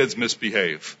people's kids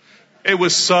misbehave. It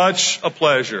was such a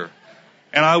pleasure.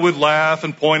 And I would laugh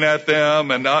and point at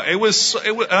them, and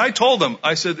and I told them,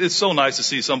 I said, it's so nice to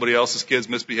see somebody else's kids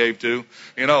misbehave too,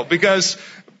 because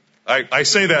I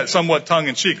say that somewhat tongue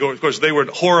in cheek. Of course, they were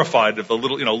horrified if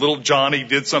little Johnny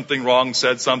did something wrong,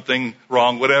 said something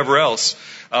wrong, whatever else.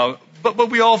 But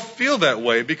we all feel that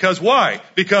way because why?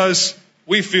 Because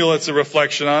we feel it's a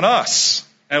reflection on us,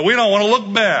 and we don't want to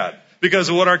look bad because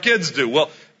of what our kids do. Well,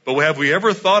 but have we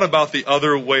ever thought about the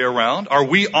other way around? Are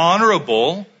we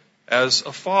honorable as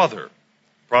a father?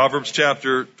 Proverbs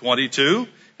chapter 22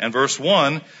 and verse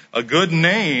 1, a good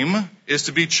name is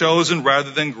to be chosen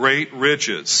rather than great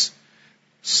riches.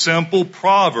 Simple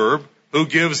proverb, who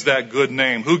gives that good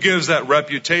name? Who gives that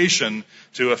reputation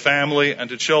to a family and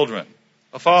to children?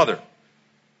 A father.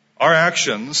 Our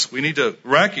actions, we need to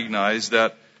recognize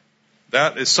that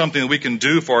is something that we can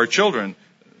do for our children.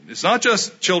 It's not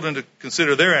just children to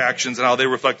consider their actions and how they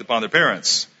reflect upon their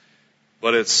parents,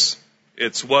 but it's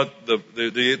what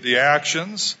the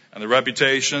actions and the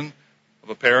reputation of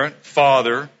a parent,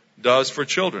 father, does for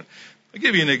children. I'll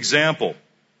give you an example.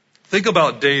 Think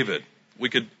about David. We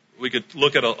could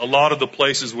look at a lot of the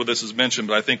places where this is mentioned,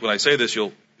 but I think when I say this,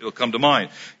 it'll come to mind.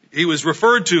 He was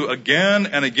referred to again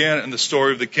and again in the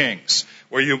story of the kings,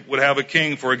 where you would have a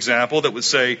king, for example, that would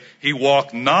say, he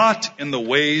walked not in the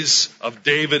ways of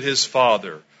David his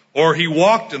father, or he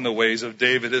walked in the ways of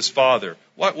David his father.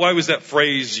 Why was that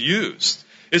phrase used?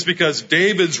 It's because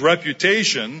David's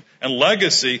reputation and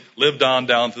legacy lived on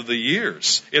down through the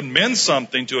years. It meant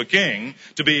something to a king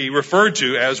to be referred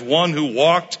to as one who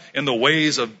walked in the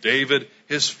ways of David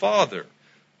his father.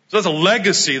 So that's a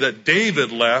legacy that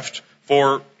David left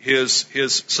for his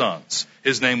sons.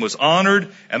 His name was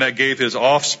honored, and that gave his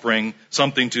offspring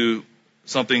something to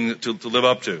live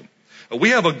up to. We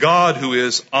have a God who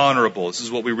is honorable. This is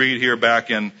what we read here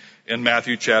back in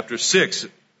Matthew chapter 6,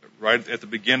 right at the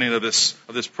beginning of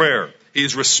this prayer. He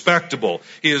is respectable.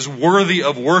 He is worthy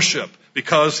of worship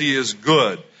because he is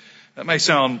good. That may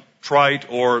sound trite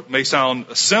or may sound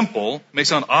simple, may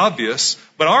sound obvious,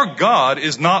 but our God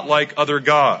is not like other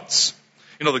gods.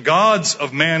 The gods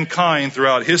of mankind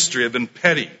throughout history have been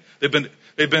petty.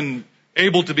 They've been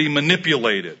able to be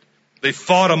manipulated. They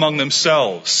fought among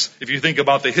themselves. If you think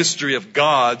about the history of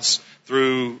gods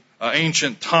through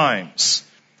ancient times,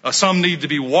 some need to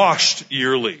be washed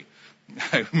yearly.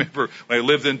 I remember when I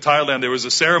lived in Thailand, there was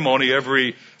a ceremony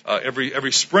every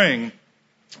spring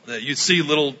that you'd see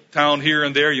little town here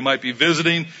and there. You might be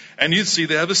visiting, and you'd see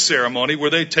they have a ceremony where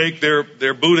they take their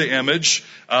Buddha image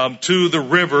to the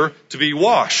river to be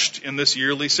washed in this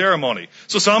yearly ceremony.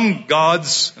 So some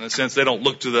gods, in a sense, they don't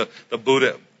look to the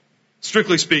Buddha.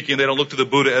 Strictly speaking, they don't look to the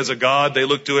Buddha as a god. They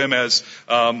look to him as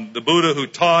the Buddha who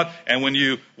taught. And when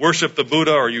you worship the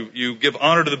Buddha or you give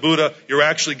honor to the Buddha, you're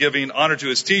actually giving honor to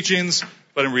his teachings.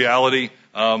 But in reality,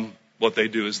 what they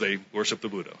do is they worship the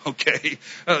Buddha. Okay?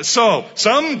 So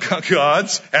some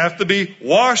gods have to be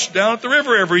washed down at the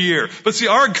river every year. But see,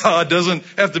 our God doesn't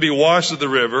have to be washed at the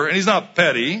river, and he's not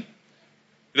petty.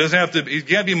 He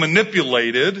can't be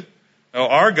manipulated. No,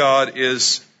 our God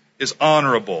is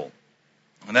honorable.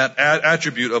 And that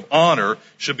attribute of honor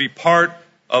should be part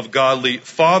of godly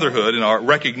fatherhood and our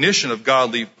recognition of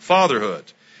godly fatherhood.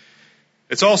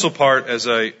 It's also part, as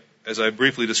I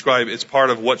briefly described, it's part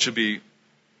of what should be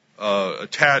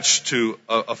attached to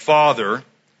a father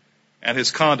and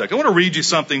his conduct. I want to read you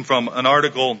something from an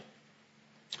article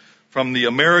from the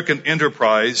American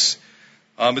Enterprise.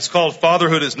 It's called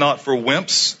 "Fatherhood is Not for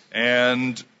Wimps,"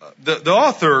 and the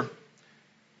author,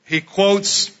 he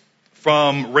quotes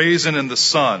from Raisin in the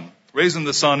Sun. Raisin in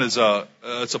the Sun is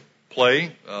it's a play.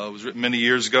 It was written many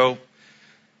years ago.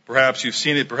 Perhaps you've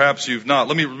seen it, perhaps you've not.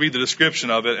 Let me read the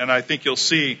description of it, and I think you'll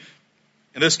see,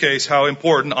 in this case, how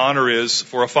important honor is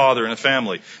for a father in a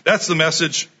family. That's the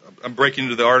message, I'm breaking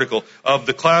into the article, of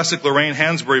the classic Lorraine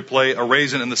Hansberry play, A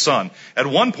Raisin in the Sun. At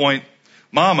one point,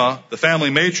 Mama, the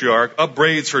family matriarch,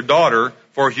 upbraids her daughter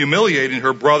for humiliating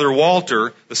her brother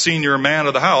Walter, the senior man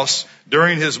of the house,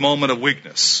 during his moment of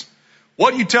weakness.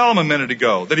 "What you tell him a minute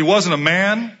ago? That he wasn't a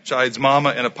man?" chides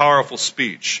Mama in a powerful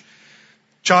speech.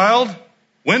 "Child,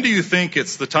 when do you think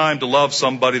it's the time to love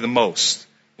somebody the most?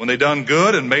 When they done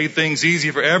good and made things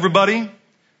easy for everybody?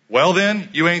 Well then,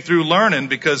 you ain't through learning,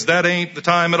 because that ain't the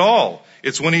time at all.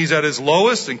 It's when he's at his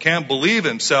lowest and can't believe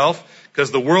himself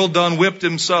because the world done whipped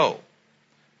him so."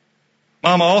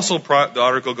 Mama also, the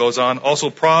article goes on, also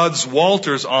prods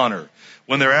Walter's honor.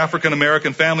 When their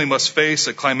African-American family must face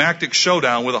a climactic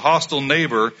showdown with a hostile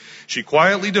neighbor, she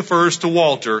quietly defers to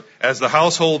Walter as the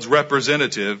household's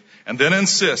representative and then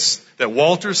insists that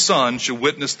Walter's son should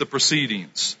witness the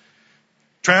proceedings.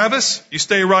 Travis, you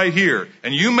stay right here,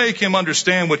 and you make him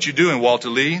understand what you're doing, Walter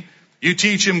Lee. You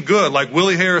teach him good, like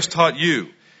Willie Harris taught you.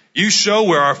 You show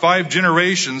where our 5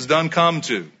 generations done come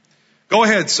to. Go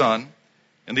ahead, son.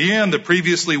 In the end, the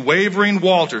previously wavering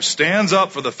Walter stands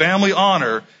up for the family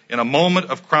honor in a moment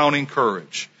of crowning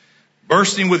courage.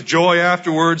 Bursting with joy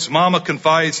afterwards, Mama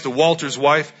confides to Walter's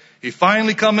wife, he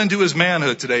finally come into his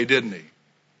manhood today, didn't he?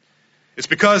 It's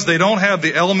because they don't have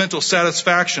the elemental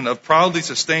satisfaction of proudly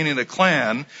sustaining a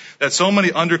clan that so many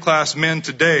underclass men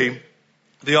today,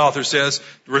 the author says,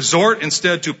 resort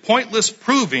instead to pointless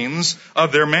provings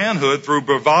of their manhood through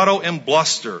bravado and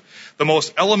bluster. The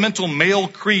most elemental male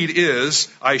creed is,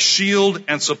 I shield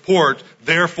and support,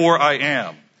 therefore I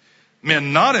am.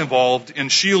 Men not involved in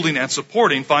shielding and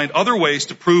supporting find other ways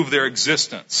to prove their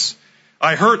existence.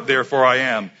 I hurt, therefore I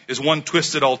am, is one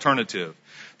twisted alternative.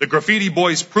 The graffiti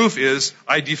boy's proof is,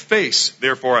 I deface,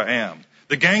 therefore I am.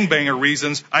 The gangbanger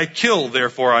reasons, I kill,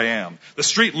 therefore I am. The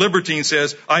street libertine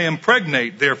says, I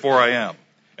impregnate, therefore I am.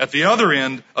 At the other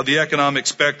end of the economic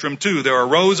spectrum, too, there are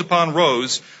rows upon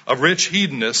rows of rich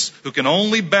hedonists who can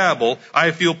only babble,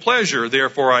 I feel pleasure,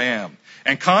 therefore I am.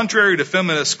 And contrary to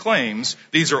feminist claims,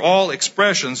 these are all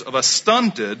expressions of a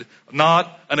stunted,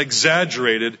 not an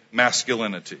exaggerated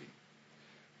masculinity.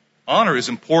 Honor is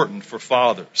important for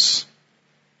fathers.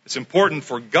 It's important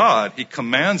for God. He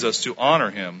commands us to honor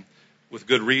him with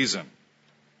good reason.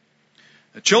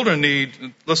 The children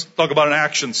need, let's talk about an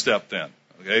action step then.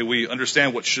 Okay, we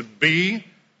understand what should be.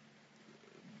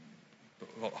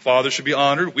 A father should be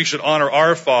honored. We should honor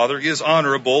our father. He is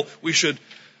honorable. We should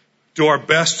do our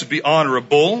best to be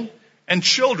honorable. And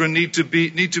children need to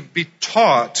be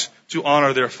taught to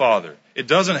honor their father. It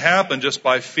doesn't happen just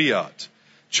by fiat.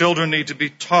 Children need to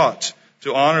be taught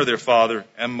to honor their father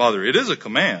and mother. It is a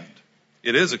command.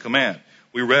 It is a command.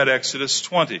 We read Exodus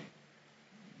 20.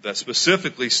 That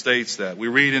specifically states that. We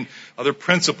read in other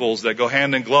principles that go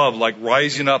hand in glove, like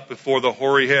rising up before the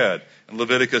hoary head in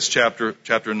Leviticus chapter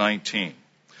 19.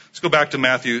 Let's go back to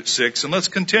Matthew 6 and let's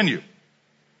continue.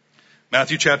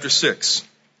 Matthew chapter 6.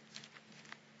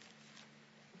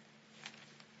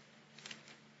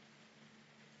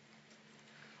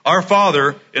 Our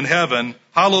Father in heaven,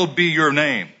 hallowed be your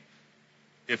name.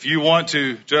 If you want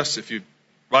to, if you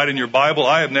write in your Bible,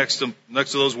 I have next to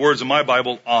those words in my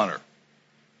Bible, honor.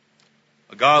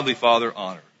 A godly father,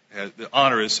 honor. The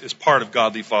honor is part of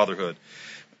godly fatherhood.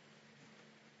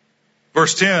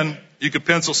 Verse 10, you could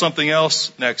pencil something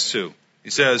else next to. He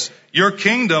says, your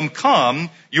kingdom come,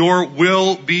 your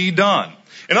will be done.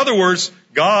 In other words,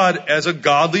 God as a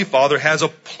godly father has a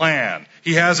plan.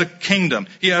 He has a kingdom.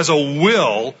 He has a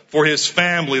will for his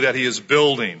family that he is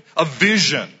building. A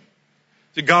vision.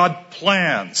 God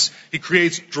plans. He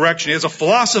creates direction. He has a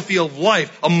philosophy of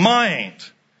life, a mind,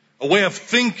 a way of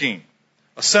thinking.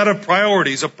 A set of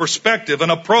priorities, a perspective, an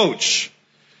approach.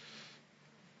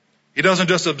 He doesn't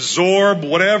just absorb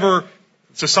whatever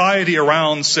society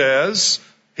around says.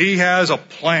 He has a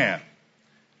plan.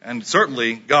 And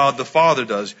certainly God the Father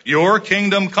does. Your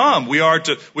kingdom come. We are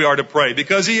to pray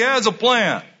because he has a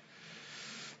plan.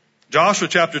 Joshua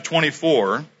chapter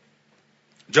 24.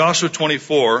 Joshua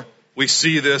 24, we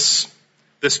see this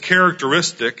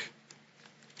characteristic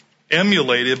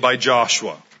emulated by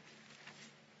Joshua.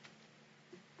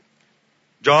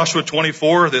 Joshua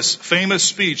 24, this famous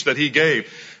speech that he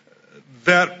gave,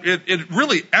 that it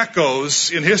really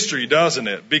echoes in history, doesn't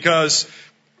it? Because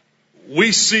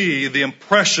we see the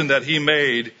impression that he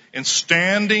made in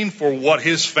standing for what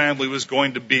his family was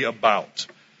going to be about.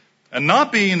 And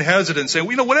not being hesitant, saying,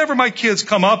 whatever my kids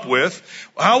come up with,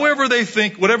 whatever they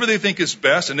think is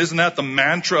best, and isn't that the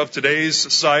mantra of today's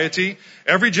society?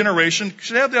 Every generation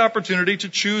should have the opportunity to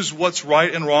choose what's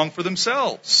right and wrong for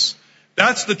themselves.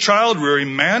 That's the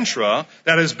child-rearing mantra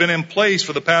that has been in place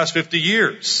for the past 50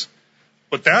 years.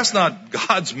 But that's not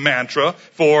God's mantra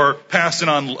for passing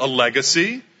on a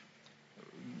legacy.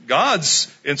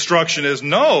 God's instruction is,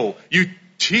 no, you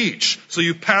teach, so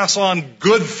you pass on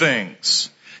good things.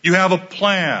 You have a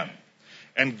plan.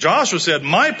 And Joshua said,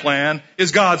 my plan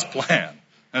is God's plan.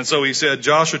 And so he said,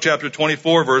 Joshua chapter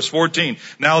 24, verse 14.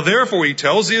 Now therefore, he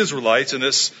tells the Israelites in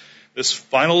this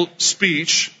final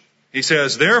speech, he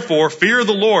says, therefore, fear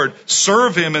the Lord,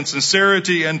 serve him in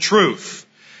sincerity and truth,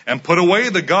 and put away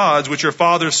the gods which your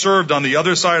fathers served on the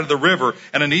other side of the river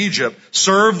and in Egypt.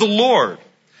 Serve the Lord.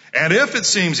 And if it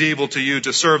seems evil to you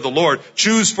to serve the Lord,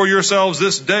 choose for yourselves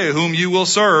this day whom you will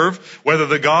serve, whether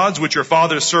the gods which your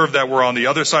fathers served that were on the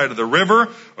other side of the river,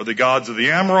 or the gods of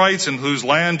the Amorites in whose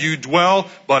land you dwell.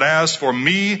 But as for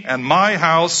me and my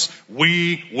house,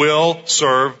 we will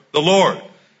serve the Lord.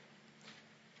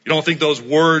 You don't think those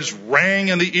words rang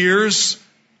in the ears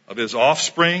of his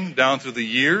offspring down through the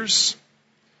years?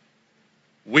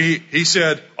 He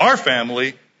said, our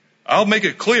family, I'll make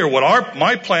it clear what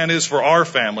my plan is for our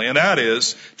family, and that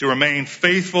is to remain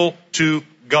faithful to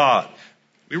God.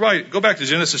 Go back to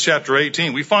Genesis chapter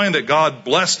 18. We find that God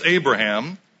blessed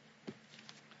Abraham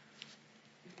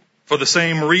for the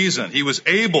same reason. He was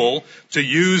able to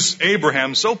use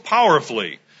Abraham so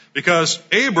powerfully because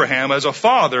Abraham, as a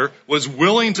father, was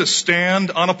willing to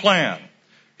stand on a plan.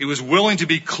 He was willing to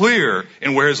be clear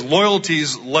in where his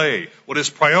loyalties lay, what his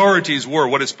priorities were,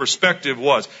 what his perspective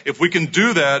was. If we can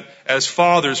do that as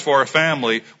fathers for our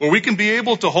family, where we can be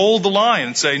able to hold the line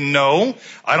and say, no,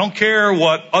 I don't care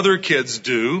what other kids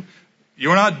do.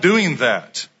 You're not doing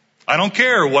that. I don't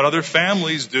care what other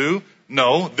families do.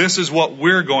 No, this is what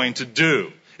we're going to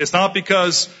do. It's not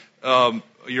because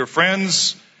your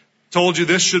friends told you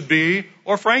this should be,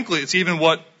 or frankly, it's even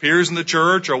what peers in the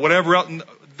church or whatever else.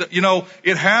 You know,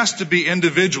 it has to be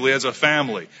individually as a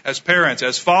family, as parents,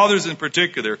 as fathers in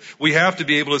particular. We have to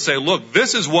be able to say, look,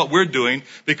 this is what we're doing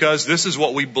because this is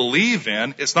what we believe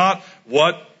in. It's not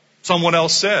what someone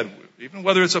else said, even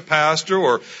whether it's a pastor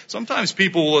or sometimes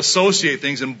people will associate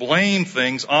things and blame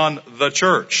things on the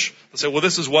church. They'll say, well,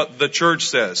 this is what the church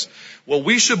says. Well,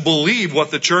 we should believe what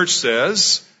the church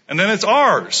says, and then it's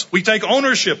ours. We take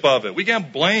ownership of it. We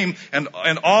can't blame and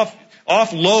offload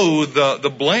the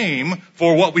blame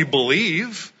for what we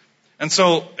believe. And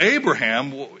so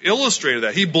Abraham illustrated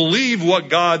that. He believed what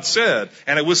God said,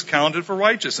 and it was counted for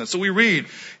righteousness. So we read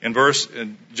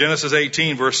in Genesis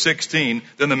 18, verse 16,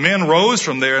 then the men rose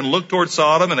from there and looked toward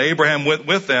Sodom, and Abraham went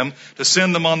with them to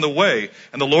send them on the way.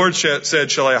 And the Lord said,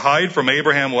 shall I hide from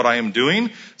Abraham what I am doing?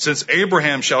 Since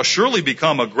Abraham shall surely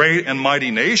become a great and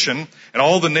mighty nation, and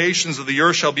all the nations of the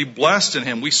earth shall be blessed in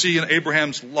him. We see in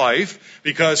Abraham's life,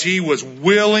 because he was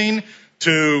willing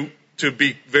to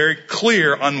be very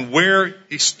clear on where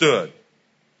he stood.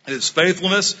 His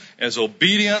faithfulness and his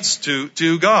obedience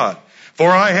to God. For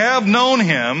I have known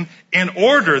him in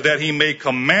order that he may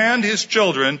command his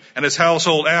children and his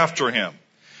household after him.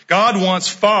 God wants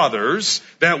fathers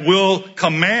that will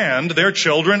command their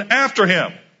children after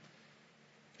him.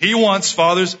 He wants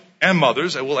fathers and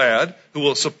mothers, I will add, who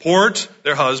will support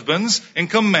their husbands in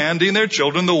commanding their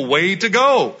children the way to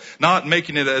go, not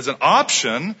making it as an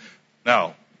option.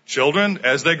 Now, children,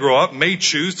 as they grow up, may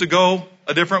choose to go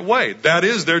a different way. That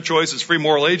is their choice as free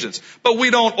moral agents. But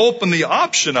we don't open the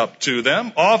option up to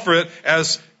them, offer it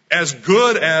as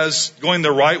good as going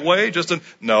the right way.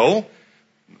 No.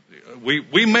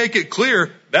 We make it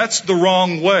clear that's the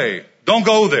wrong way. Don't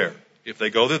go there. If they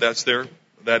go there,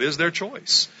 that is their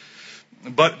choice.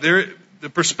 But the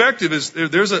perspective is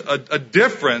there's a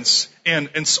difference in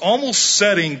almost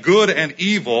setting good and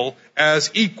evil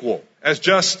as equal. As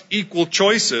just equal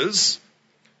choices.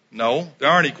 No, there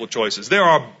aren't equal choices. There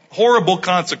are horrible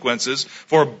consequences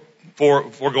for evil,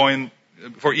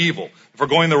 for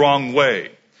going the wrong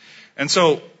way. And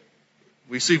so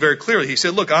we see very clearly, he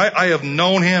said, look, I have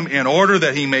known him in order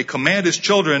that he may command his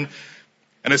children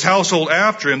and his household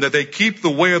after him, that they keep the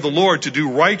way of the Lord to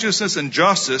do righteousness and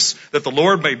justice, that the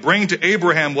Lord may bring to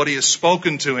Abraham what he has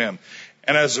spoken to him.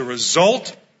 And as a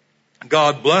result,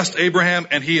 God blessed Abraham,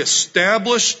 and he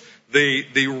established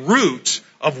the root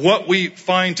of what we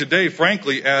find today,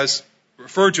 frankly, as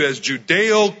referred to as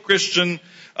Judeo-Christian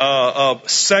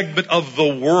segment of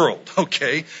the world.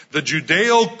 Okay, the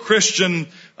Judeo-Christian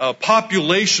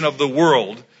population of the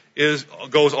world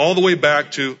goes all the way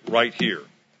back to right here.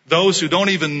 Those who don't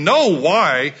even know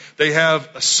why they have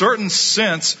a certain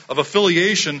sense of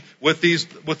affiliation with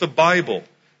the Bible.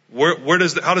 How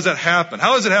does that happen?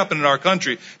 How does it happen in our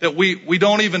country that we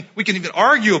can even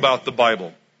argue about the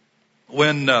Bible?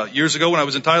 When years ago, when I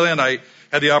was in Thailand, I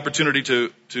had the opportunity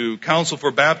to counsel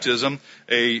for baptism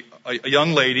a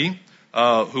young lady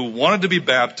who wanted to be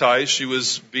baptized. She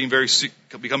was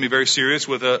becoming very serious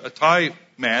with a Thai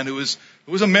man who was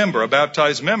a member, a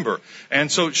baptized member,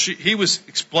 and so he was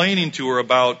explaining to her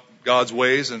about God's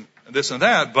ways and this and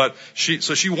that, but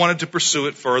she wanted to pursue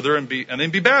it further and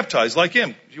then be baptized like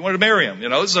him. She wanted to marry him,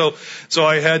 So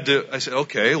I said,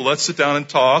 okay, let's sit down and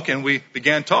talk, and we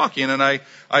began talking, and I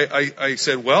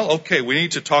said, well, okay, we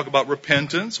need to talk about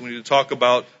repentance. We need to talk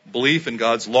about belief in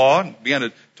God's law, and began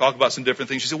to talk about some different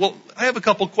things. She said, well, I have a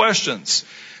couple questions.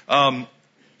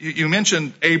 You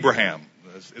mentioned Abraham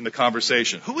in the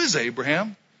conversation. Who is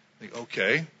Abraham? think,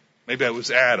 okay, maybe it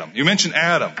was Adam. You mentioned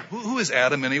Adam. Who is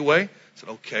Adam anyway? I said,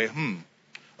 okay,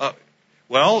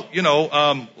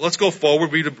 let's go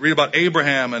forward, read about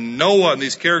Abraham and Noah and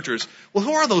these characters. Well,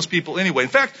 who are those people anyway? In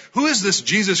fact, who is this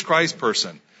Jesus Christ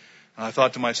person? And I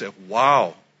thought to myself,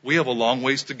 wow, we have a long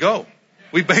ways to go.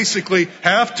 We basically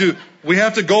have to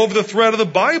go over the thread of the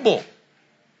Bible.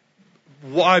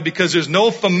 Why? Because there's no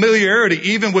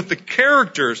familiarity even with the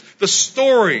characters, the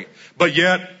story, but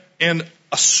yet in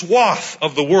a swath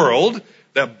of the world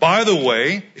that, by the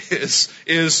way,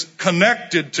 is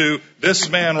connected to this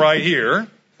man right here.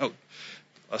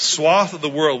 A swath of the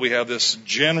world, we have this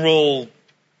general,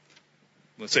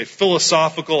 let's say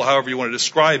philosophical, however you want to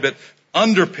describe it,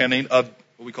 underpinning of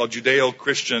what we call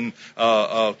Judeo-Christian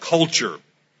culture.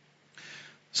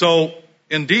 So,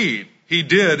 indeed,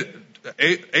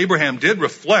 Abraham did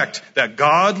reflect that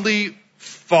godly,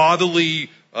 fatherly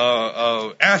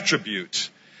attribute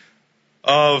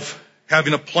of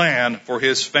having a plan for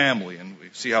his family. And we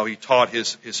see how he taught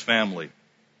his family.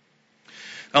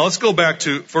 Now let's go back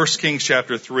to 1 Kings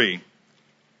chapter 3.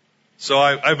 So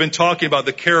I've been talking about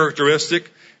the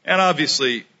characteristic, and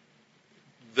obviously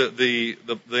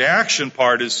the action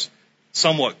part is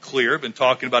somewhat clear. I've been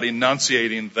talking about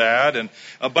enunciating that,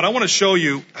 but I want to show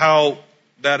you how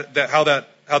that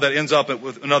ends up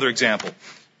with another example.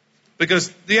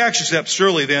 Because the action step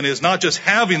surely then is not just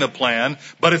having the plan,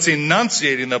 but it's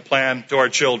enunciating the plan to our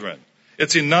children.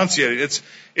 It's enunciating.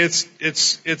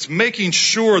 It's making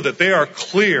sure that they are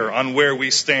clear on where we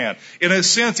stand. In a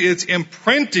sense, it's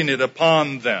imprinting it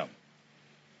upon them.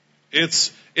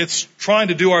 It's trying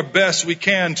to do our best we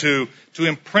can to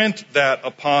imprint that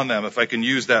upon them, if I can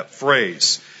use that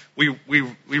phrase. We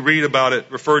read about it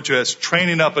referred to as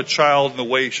training up a child in the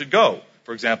way he should go.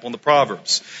 For example, in the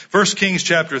Proverbs. 1 Kings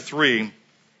chapter 3.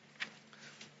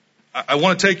 I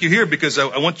want to take you here because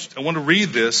I want to read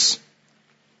this.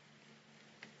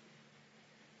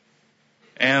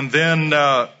 And then,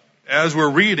 as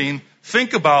we're reading,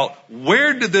 think about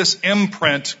where did this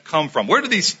imprint come from? Where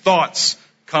did these thoughts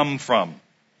come from?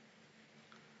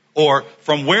 Or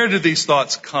from where did these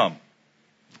thoughts come?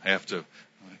 I have to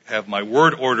have my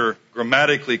word order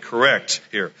grammatically correct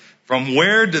here. From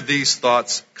where did these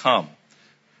thoughts come?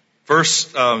 1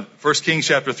 Kings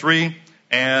chapter 3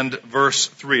 and verse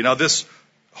 3. Now this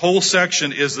whole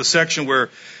section is the section where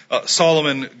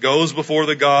Solomon goes before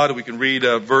the God. We can read,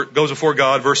 goes before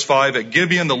God, verse 5. At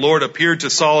Gibeon the Lord appeared to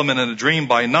Solomon in a dream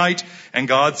by night, and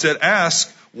God said, ask,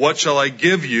 what shall I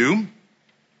give you?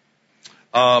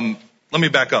 Let me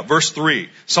back up. Verse 3.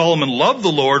 Solomon loved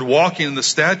the Lord, walking in the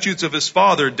statutes of his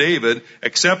father David,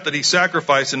 except that he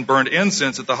sacrificed and burned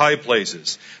incense at the high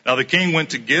places. Now the king went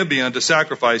to Gibeon to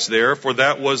sacrifice there, for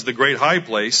that was the great high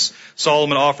place.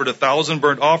 Solomon offered 1,000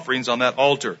 burnt offerings on that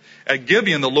altar. At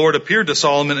Gibeon the Lord appeared to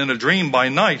Solomon in a dream by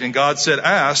night, and God said,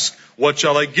 ask, what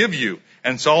shall I give you?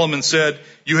 And Solomon said,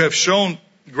 you have shown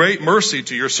great mercy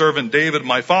to your servant David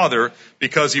my father,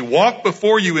 because he walked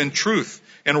before you in truth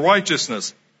and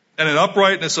righteousness, and in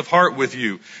uprightness of heart with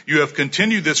you. You have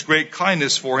continued this great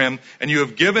kindness for him, and you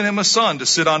have given him a son to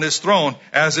sit on his throne,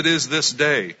 as it is this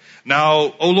day.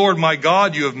 Now, O Lord my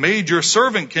God, you have made your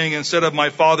servant king instead of my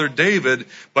father David,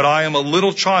 but I am a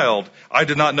little child. I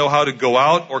did not know how to go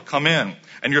out or come in.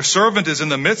 And your servant is in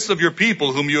the midst of your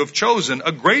people, whom you have chosen,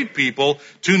 a great people,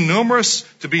 too numerous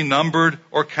to be numbered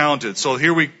or counted. So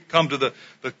here we come to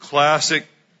the classic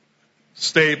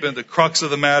statement, the crux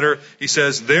of the matter. He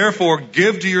says, therefore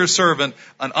give to your servant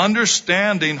an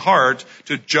understanding heart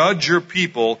to judge your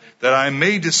people, that I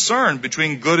may discern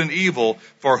between good and evil,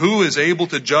 for who is able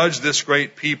to judge this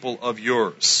great people of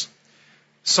yours?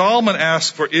 Solomon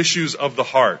asked for issues of the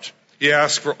heart. He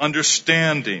asked for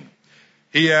understanding.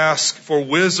 He asked for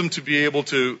wisdom to be able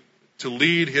to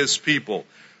lead his people.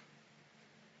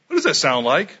 What does that sound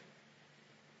like?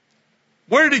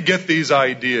 Where did he get these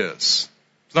ideas?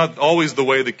 It's not always the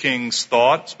way the kings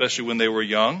thought, especially when they were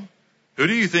young. Who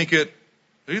do you think it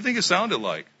sounded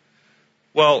like?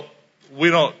 Well,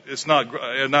 it's not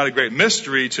a great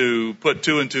mystery to put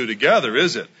two and two together,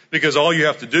 is it? Because all you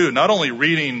have to do, not only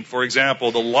reading, for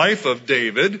example, the life of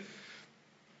David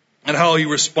and how he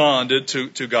responded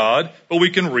to God, but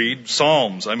we can read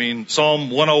Psalms. I mean, Psalm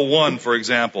 101, for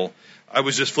example. I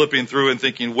was just flipping through and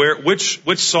thinking which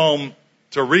Psalm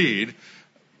to read,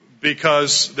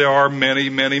 because there are many,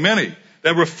 many, many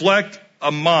that reflect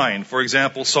a mind. For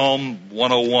example, Psalm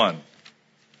 101.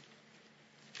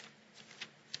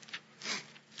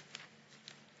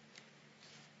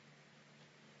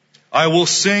 I will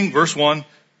sing, verse 1,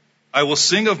 I will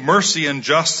sing of mercy and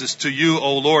justice to you,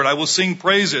 O Lord. I will sing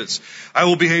praises. I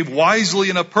will behave wisely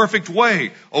in a perfect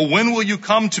way. O when will you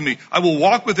come to me? I will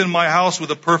walk within my house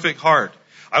with a perfect heart.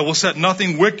 I will set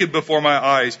nothing wicked before my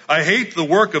eyes. I hate the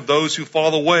work of those who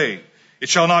fall away. It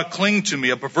shall not cling to me.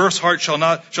 A perverse heart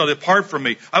shall depart from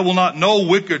me. I will not know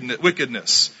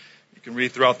wickedness. You can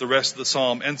read throughout the rest of the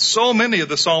psalm. And so many of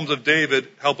the Psalms of David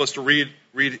help us to read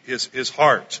his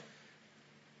heart.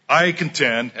 I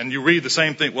contend, and you read the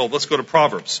same thing. Well, let's go to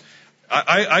Proverbs.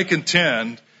 I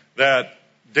contend that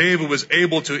David was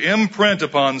able to imprint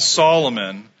upon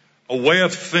Solomon a way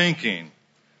of thinking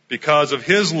because of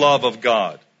his love of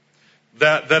God.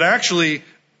 That actually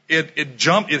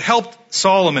it helped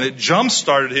Solomon. It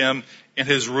jump-started him in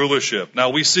his rulership. Now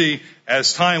we see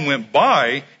as time went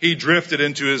by, he drifted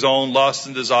into his own lusts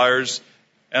and desires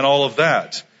and all of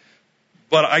that.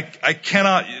 But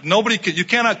you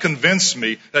cannot convince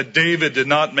me that David did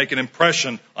not make an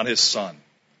impression on his son.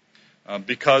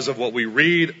 Because of what we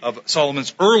read of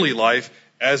Solomon's early life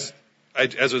as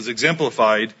was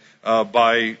exemplified,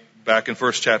 back in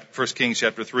 1 Kings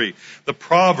chapter 3. The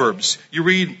Proverbs, you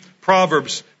read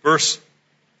Proverbs verse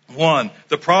 1.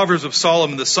 The Proverbs of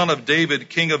Solomon, the son of David,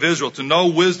 king of Israel, to know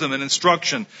wisdom and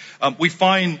instruction. We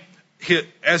find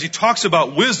as he talks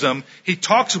about wisdom, he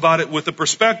talks about it with the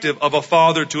perspective of a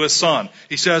father to a son.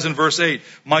 He says in verse 8,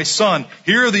 my son,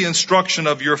 hear the instruction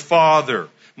of your father.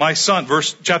 My son,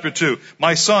 chapter 2,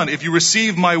 my son, if you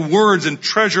receive my words and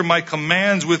treasure my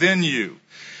commands within you,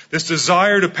 this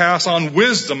desire to pass on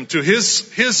wisdom to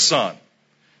his son.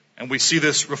 And we see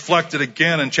this reflected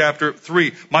again in chapter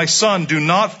 3. My son, do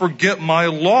not forget my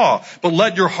law, but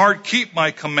let your heart keep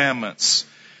my commandments.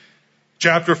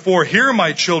 Chapter 4, hear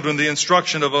my children, the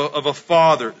instruction of a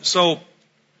father. So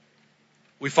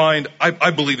we find, I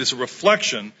believe it's a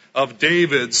reflection of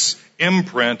David's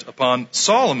imprint upon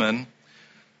Solomon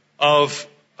of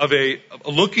a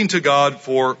looking to God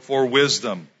for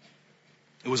wisdom.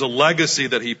 It was a legacy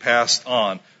that he passed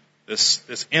on,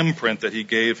 this imprint that he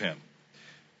gave him.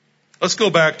 Let's go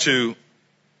back to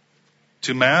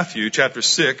Matthew chapter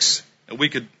 6, and we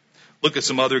could look at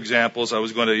some other examples. I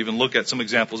was going to even look at some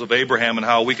examples of Abraham and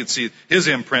how we could see his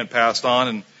imprint passed on.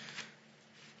 And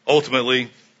ultimately,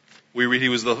 we read he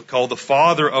was called the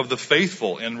father of the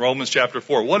faithful in Romans chapter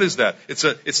 4. What is that?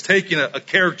 It's taking a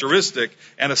characteristic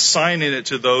and assigning it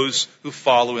to those who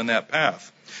follow in that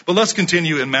path. But let's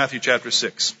continue in Matthew chapter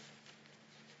 6.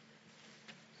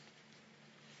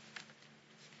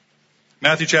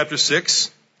 Matthew chapter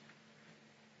 6.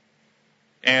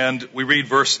 And we read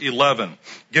verse 11.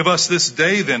 Give us this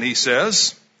day then, he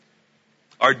says,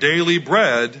 our daily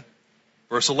bread.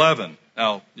 Verse 11.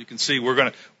 Now, you can see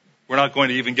we're not going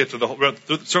to even get to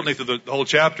certainly through the whole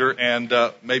chapter, and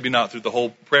maybe not through the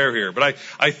whole prayer here. But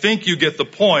I think you get the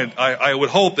point. I would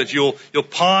hope that you'll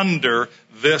ponder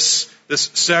this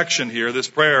section here, this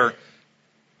prayer,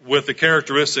 with the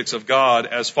characteristics of God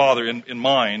as Father in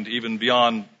mind, even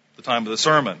beyond the time of the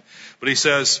sermon. But he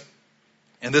says,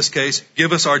 in this case,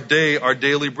 give us our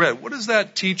daily bread. What does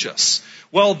that teach us?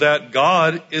 Well, that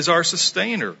God is our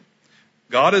sustainer.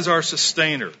 God is our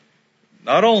sustainer.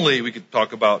 Not only, we could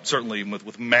talk about certainly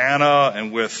with manna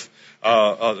and with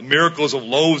miracles of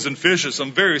loaves and fishes,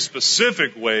 some very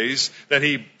specific ways that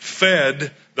he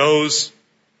fed those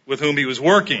with whom he was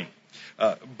working.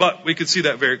 But we could see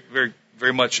that very, very,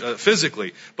 very much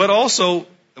physically. But also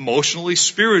emotionally,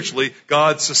 spiritually,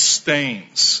 God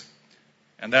sustains.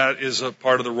 And that is a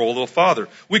part of the role of a father.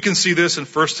 We can see this in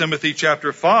 1 Timothy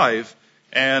chapter 5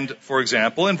 and, for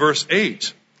example, in verse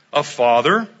 8. A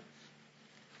father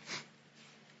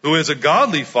who is a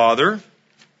godly father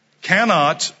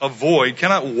cannot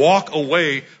walk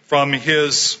away from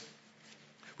his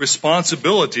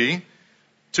responsibility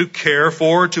to care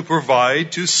for, to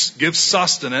provide, to give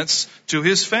sustenance to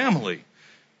his family.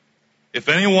 If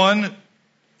anyone,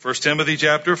 1 Timothy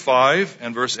chapter 5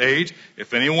 and verse 8,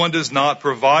 if anyone does not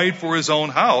provide for his own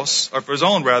house, or for his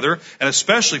own rather, and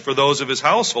especially for those of his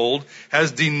household,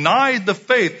 has denied the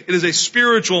faith. It is a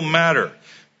spiritual matter.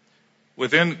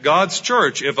 Within God's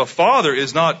church, if a father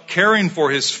is not caring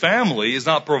for his family, is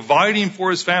not providing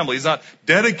for his family, is not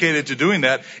dedicated to doing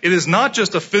that, it is not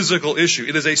just a physical issue.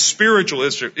 It is a spiritual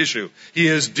issue. He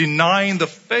is denying the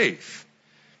faith.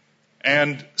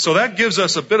 And so that gives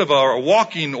us a bit of our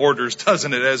walking orders,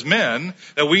 doesn't it, as men,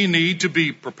 that we need to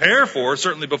be prepared for,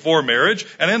 certainly before marriage.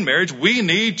 And in marriage, we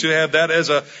need to have that as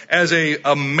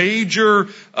a major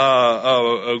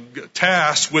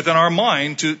task within our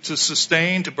mind to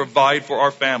sustain, to provide for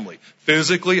our family,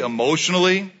 physically,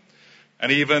 emotionally,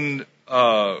 and even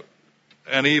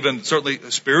and even certainly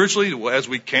spiritually as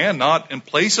we can, not in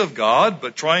place of God,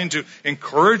 but trying to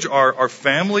encourage our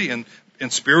family in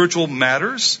spiritual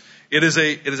matters. It is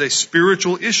a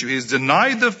spiritual issue. He's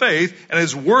denied the faith and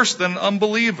is worse than an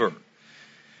unbeliever.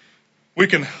 We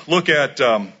can look at,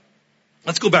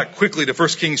 let's go back quickly to 1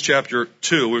 Kings chapter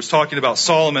 2. We was talking about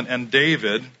Solomon and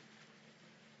David.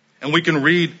 And we can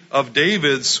read of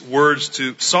David's words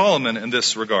to Solomon in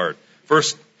this regard. 1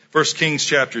 Kings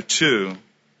chapter 2.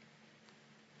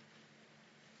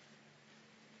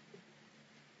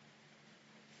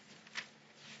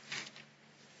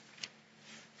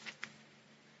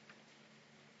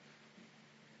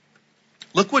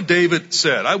 Look what David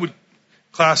said. I would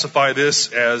classify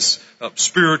this as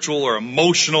spiritual or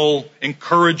emotional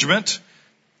encouragement.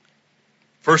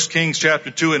 1 Kings chapter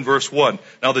 2 and verse 1.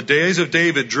 Now the days of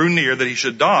David drew near that he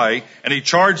should die, and he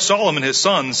charged Solomon his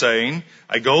son, saying,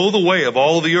 I go the way of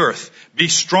all the earth. Be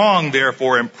strong,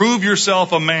 therefore, and prove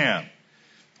yourself a man,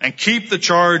 and keep the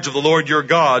charge of the Lord your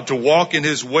God to walk in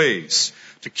his ways,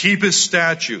 to keep his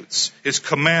statutes, his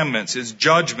commandments, his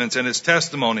judgments, and his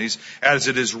testimonies, as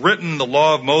it is written in the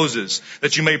law of Moses,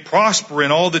 that you may prosper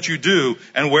in all that you do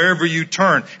and wherever you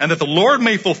turn, and that the Lord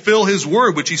may fulfill his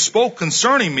word which he spoke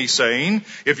concerning me, saying,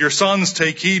 if your sons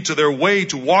take heed to their way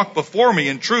to walk before me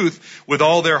in truth with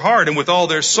all their heart and with all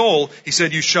their soul, he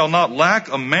said, you shall not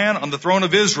lack a man on the throne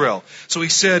of Israel. So he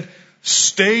said,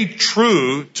 stay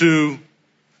true to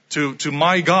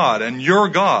my God and your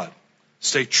God.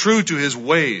 Stay true to his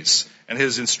ways and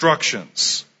his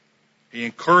instructions. He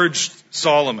encouraged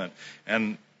Solomon,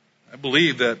 and I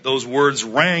believe that those words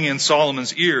rang in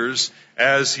Solomon's ears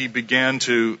as he began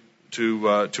to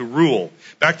rule.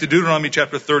 Back to Deuteronomy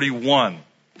chapter 31.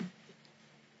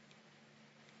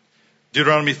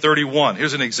 Deuteronomy 31.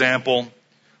 Here's an example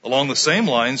along the same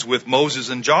lines with Moses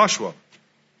and Joshua.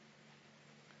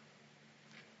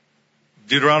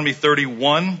 Deuteronomy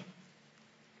 31.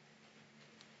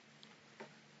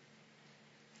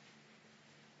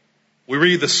 We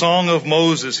read the Song of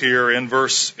Moses here in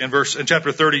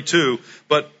chapter 32,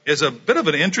 but as a bit of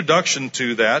an introduction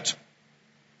to that,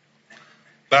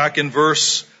 back in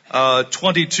verse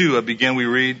 22, I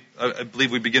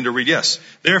believe we begin to read, yes.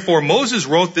 Therefore Moses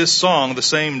wrote this song the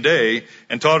same day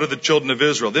and taught it the children of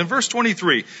Israel. Then verse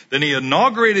 23, then he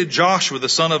inaugurated Joshua the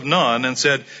son of Nun and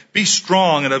said, be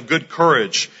strong and of good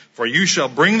courage, for you shall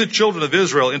bring the children of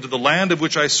Israel into the land of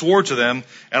which I swore to them,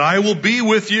 and I will be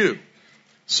with you.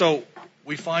 So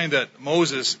we find that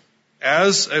Moses,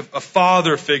 as a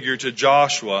father figure to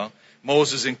Joshua,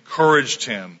 Moses encouraged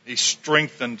him. He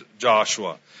strengthened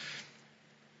Joshua.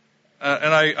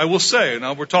 And I will say,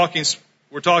 now we're talking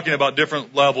about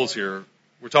different levels here.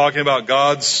 We're talking about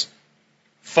God's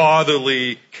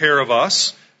fatherly care of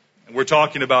us. And we're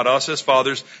talking about us as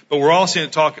fathers, but we're also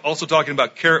talking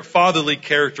about fatherly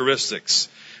characteristics.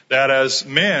 That as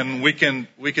men, we can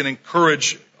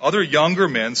encourage other younger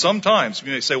men. Sometimes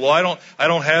you may say, well, I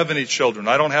don't have any children.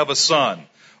 I don't have a son.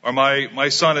 Or my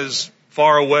son is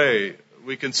far away.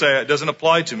 We can say it doesn't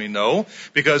apply to me. No,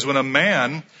 because when a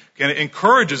man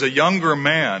encourages a younger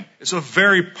man, it's a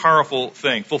very powerful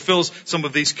thing. Fulfills some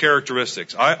of these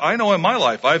characteristics. I know in my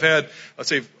life I've had, let's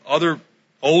say, other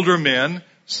older men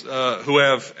who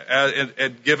have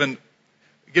given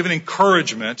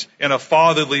encouragement in a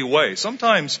fatherly way.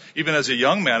 Sometimes, even as a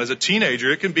young man, as a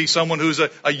teenager, it can be someone who's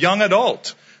a young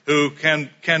adult who can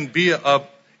be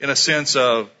in a sense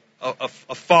a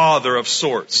father of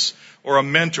sorts, or a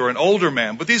mentor, an older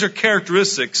man. But these are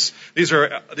characteristics. These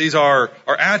are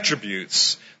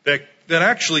attributes that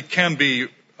actually can be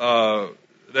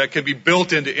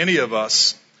built into any of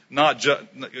us.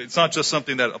 It's not just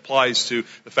something that applies to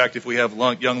the fact if we have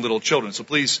young little children. So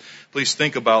please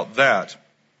think about that.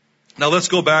 Now let's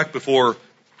go back before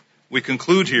we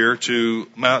conclude here to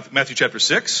Matthew chapter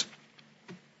 6.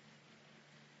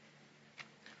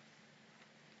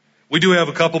 We do have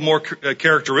a couple more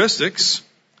characteristics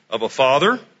of a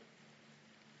father.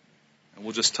 And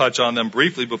we'll just touch on them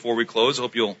briefly before we close. I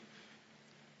hope you'll,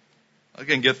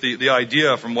 again, get the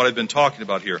idea from what I've been talking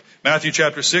about here. Matthew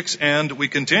chapter 6, and we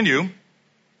continue.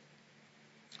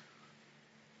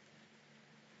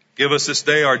 Give us this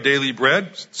day our daily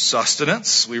bread,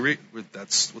 sustenance. We read,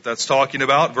 that's what that's talking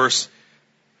about. Verse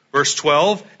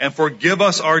 12, and forgive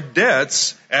us our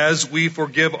debts as we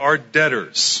forgive our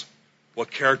debtors.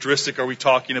 What characteristic are we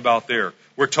talking about there?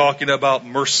 We're talking about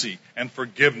mercy and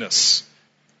forgiveness.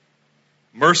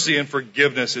 Mercy and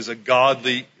forgiveness is a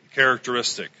godly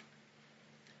characteristic.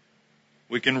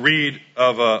 We can read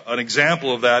of an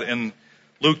example of that in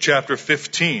Luke chapter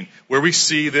 15, where we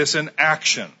see this in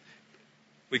action.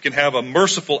 We can have a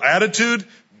merciful attitude,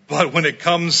 but when it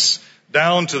comes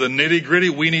down to the nitty gritty,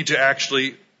 we need to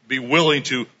actually be willing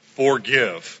to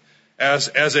forgive as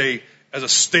a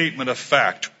statement of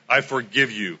fact. I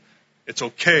forgive you. It's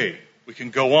okay. We can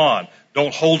go on.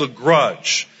 Don't hold a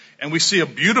grudge. And we see a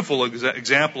beautiful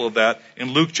example of that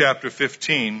in Luke chapter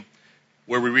 15,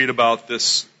 where we read about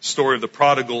this story of the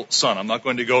prodigal son. I'm not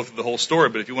going to go through the whole story,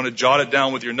 but if you want to jot it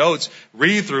down with your notes,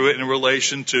 read through it in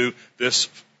relation to this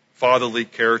fatherly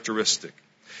characteristic.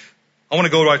 I want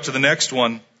to go right to the next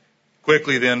one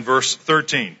quickly then, verse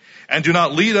 13. And do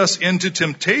not lead us into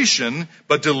temptation,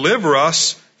 but deliver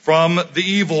us from the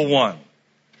evil one.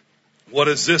 What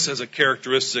is this as a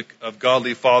characteristic of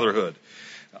godly fatherhood?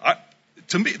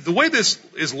 To me, the way this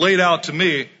is laid out to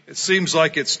me, it seems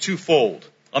like it's twofold.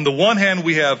 On the one hand,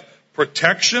 we have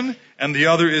protection, and the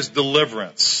other is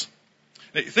deliverance.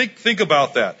 Think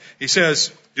about that. He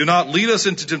says, do not lead us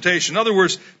into temptation. In other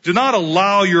words, do not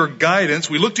allow your guidance.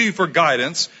 We look to you for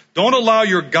guidance. Don't allow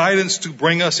your guidance to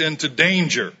bring us into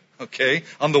danger. Okay?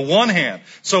 On the one hand.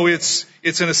 So it's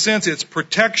in a sense, it's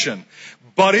protection.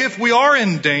 But if we are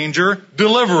in danger,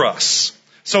 deliver us.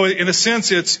 So in a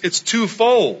sense, it's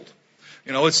twofold.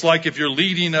 You know, it's like if you're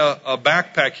leading a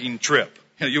backpacking trip.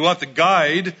 You want the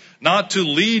guide not to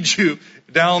lead you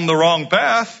down the wrong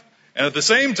path. And at the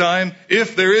same time,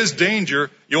 if there is danger,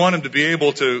 you want him to be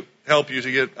able to help you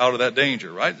to get out of that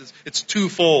danger, right? It's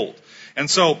twofold. And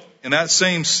so, in that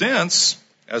same sense,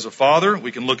 as a father,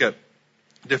 we can look at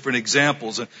different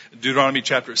examples. In Deuteronomy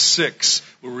chapter 6,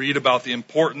 we read about the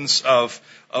importance of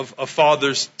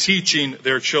fathers teaching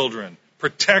their children,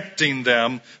 protecting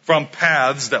them from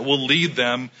paths that will lead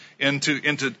them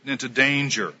into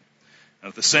danger. And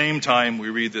at the same time, we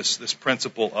read this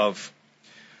principle of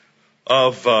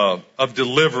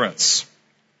deliverance.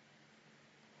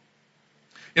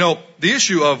 You know, the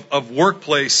issue of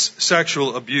workplace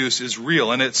sexual abuse is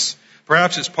real, and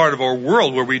perhaps it's part of our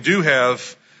world where we do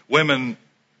have women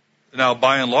now,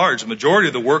 by and large, the majority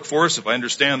of the workforce, if I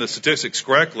understand the statistics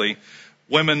correctly,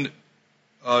 women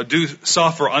do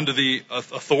suffer under the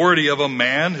authority of a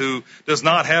man who does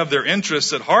not have their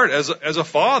interests at heart as a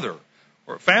father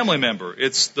or a family member.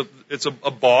 It's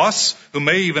a boss who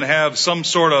may even have some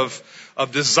sort of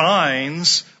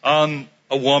designs on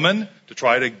a woman to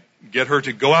try to get her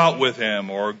to go out with him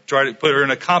or try to put her in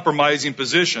a compromising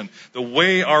position. The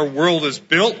way our world is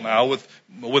built now with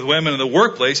women in the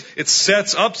workplace, it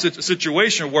sets up a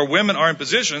situation where women are in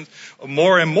positions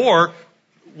more and more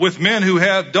with men who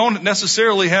don't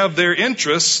necessarily have their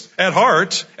interests at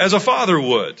heart as a father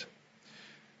would.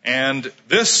 And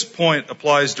this point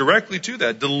applies directly to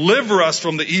that. Deliver us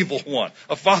from the evil one.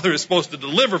 A father is supposed to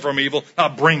deliver from evil,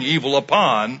 not bring evil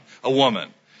upon a woman.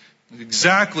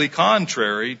 Exactly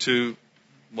contrary to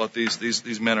what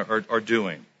these men are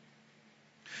doing.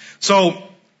 So,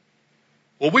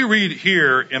 what we read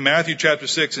here in Matthew chapter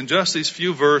 6 in just these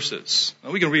few verses.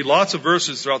 Now we can read lots of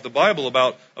verses throughout the Bible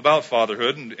about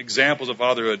fatherhood and examples of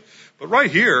fatherhood. But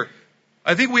right here,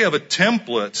 I think we have a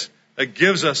template that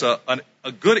gives us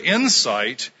a good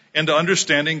insight into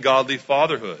understanding godly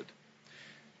fatherhood.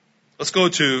 Let's go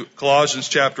to Colossians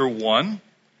chapter 1.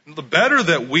 The better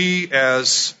that we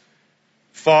as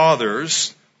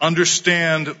fathers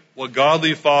understand what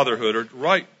godly fatherhood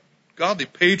or godly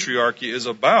patriarchy is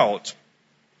about,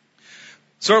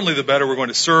 certainly the better we're going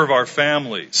to serve our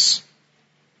families.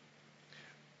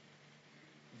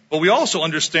 But we also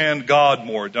understand God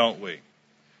more, don't we?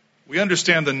 We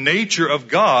understand the nature of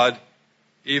God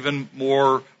even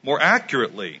more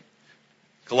accurately.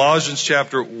 Colossians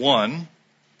chapter 1.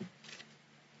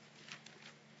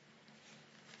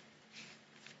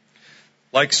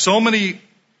 Like so many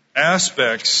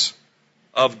aspects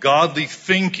of godly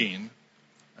thinking,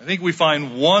 I think we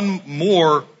find one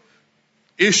more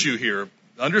issue here.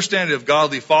 The understanding of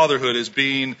godly fatherhood is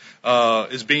being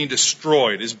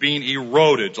destroyed, is being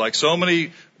eroded. Like so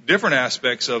many different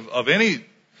aspects of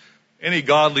any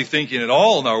godly thinking at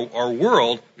all in our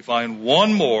world, we find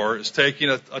one more is taking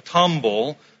a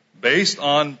tumble based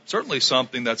on certainly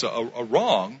something that's a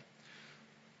wrong,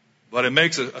 but it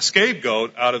makes a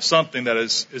scapegoat out of something that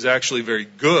is actually very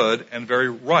good and very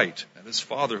right. That is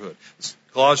fatherhood. It's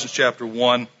Colossians chapter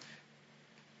 1.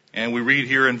 And we read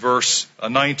here in verse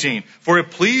 19, for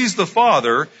it pleased the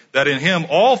Father that in him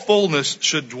all fullness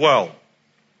should dwell,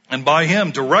 and by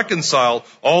him to reconcile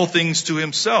all things to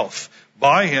himself,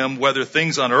 by him, whether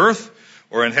things on earth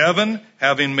or in heaven,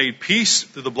 having made peace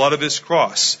through the blood of his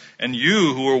cross. And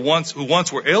you who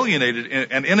once were alienated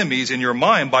and enemies in your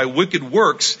mind by wicked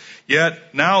works,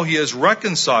 yet now he is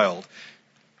reconciled.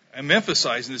 I'm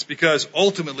emphasizing this because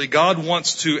ultimately God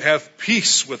wants to have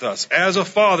peace with us. As a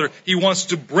father, he wants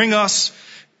to bring us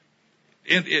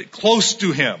close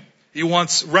to him. He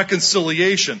wants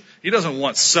reconciliation. He doesn't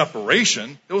want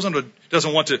separation. He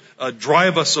doesn't want to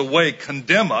drive us away,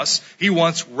 condemn us. He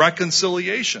wants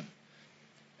reconciliation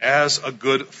as a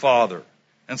good father.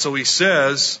 And so he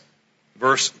says,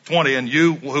 verse 20, and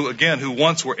you who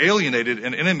once were alienated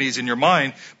and enemies in your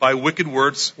mind by wicked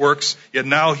works, yet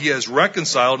now he has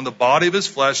reconciled in the body of his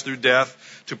flesh through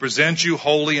death to present you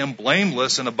holy and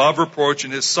blameless and above reproach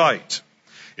in his sight.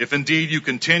 If indeed you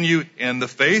continue in the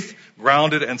faith,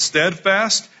 grounded and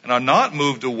steadfast, and are not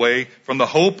moved away from the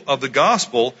hope of the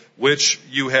gospel which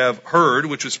you have heard,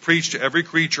 which was preached to every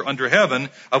creature under heaven,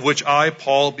 of which I,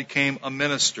 Paul, became a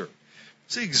minister.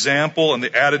 It's the example and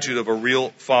the attitude of a real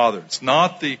father. It's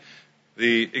not the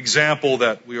example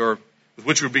with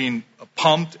which we're being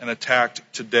pumped and attacked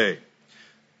today.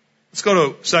 Let's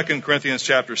go to 2 Corinthians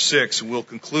chapter 6, and we'll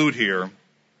conclude here.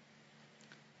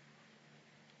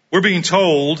 We're being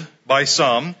told by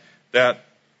some that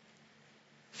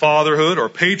fatherhood or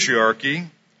patriarchy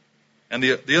and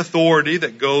the authority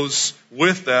that goes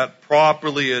with that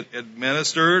properly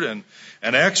administered and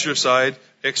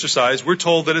exercised, we're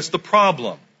told that it's the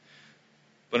problem.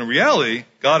 But in reality,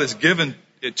 God has given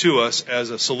it to us as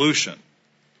a solution.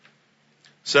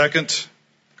 2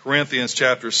 Corinthians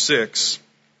chapter 6.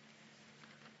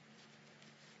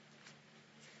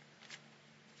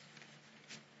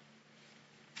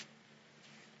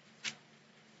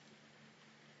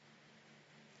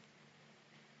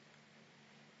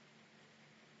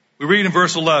 We read in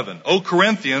verse 11, O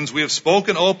Corinthians, we have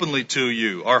spoken openly to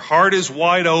you. Our heart is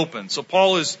wide open. So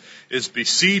Paul is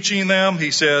beseeching them.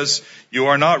 He says, you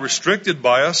are not restricted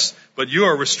by us, but you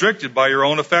are restricted by your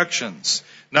own affections.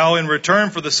 Now in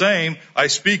return for the same, I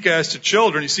speak as to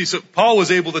children. You see, so Paul was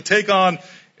able to take on,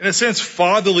 in a sense,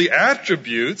 fatherly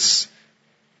attributes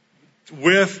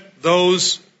with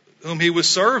those whom he was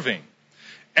serving.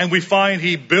 And we find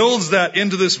he builds that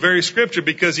into this very scripture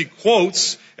because he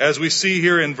quotes, as we see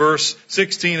here in verse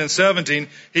 16 and 17,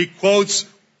 he quotes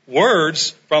words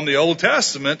from the Old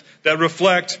Testament that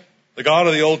reflect the God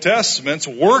of the Old Testament's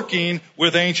working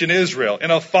with ancient Israel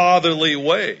in a fatherly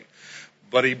way.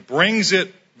 But he brings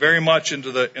it very much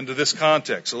into this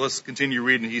context. So let's continue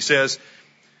reading. He says,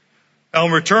 now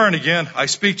in return again, I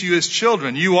speak to you as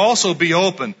children. You also be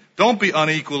open. Don't be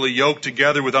unequally yoked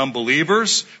together with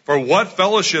unbelievers. For what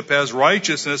fellowship has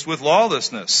righteousness with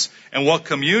lawlessness? And what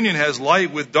communion has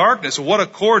light with darkness? Or what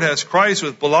accord has Christ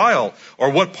with Belial? Or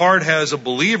what part has a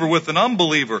believer with an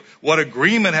unbeliever? What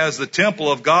agreement has the temple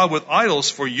of God with idols?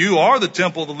 For you are the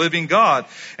temple of the living God.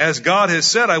 As God has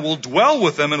said, I will dwell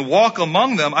with them and walk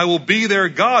among them. I will be their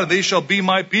God, and they shall be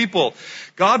my people.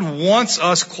 God wants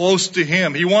us close to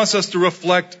Him. He wants us to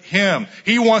reflect Him.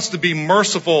 He wants to be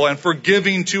merciful and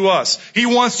forgiving to us. He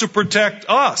wants to protect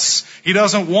us. He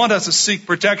doesn't want us to seek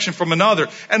protection from another.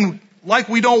 And like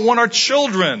we don't want our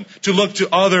children to look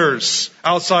to others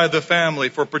outside the family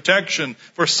for protection,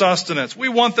 for sustenance. We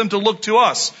want them to look to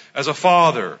us as a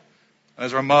father,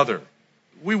 as our mother.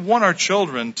 We want our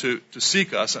children to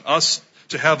seek us and us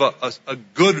to have a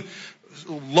good,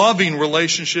 loving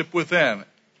relationship with them,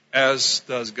 as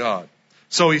does God.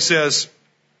 So he says,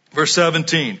 verse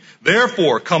 17,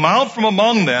 therefore come out from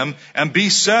among them and be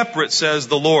separate, says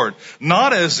the Lord.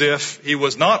 Not as if he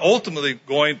was not ultimately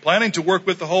planning to work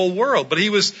with the whole world, but he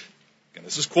was, and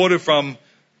this is quoted from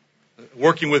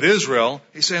working with Israel,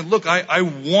 he's saying, look, I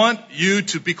want you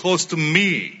to be close to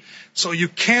me, so you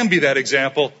can be that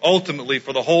example ultimately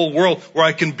for the whole world, where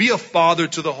I can be a father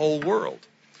to the whole world.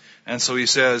 And so he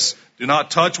says, do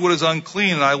not touch what is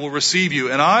unclean, and I will receive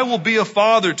you. And I will be a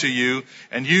father to you,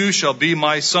 and you shall be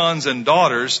my sons and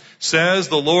daughters, says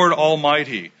the Lord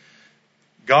Almighty.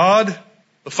 God,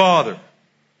 the Father,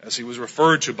 as he was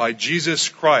referred to by Jesus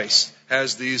Christ,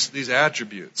 has these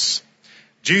attributes.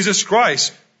 Jesus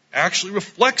Christ actually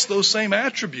reflects those same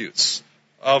attributes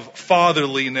of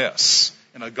fatherliness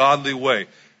in a godly way.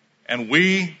 And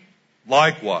we,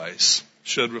 likewise,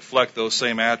 should reflect those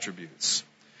same attributes.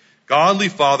 Godly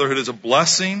fatherhood is a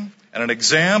blessing and an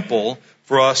example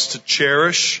for us to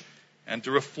cherish and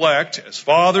to reflect as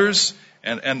fathers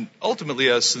and ultimately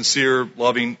as sincere,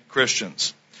 loving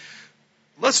Christians.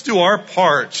 Let's do our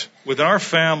part within our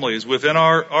families, within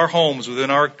our homes, within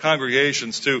our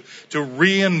congregations to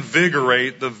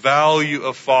reinvigorate the value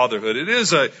of fatherhood. It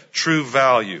is a true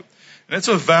value. And it's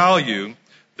a value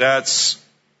that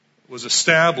was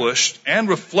established and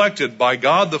reflected by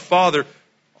God the Father,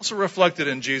 also reflected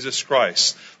in Jesus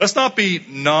Christ. Let's not be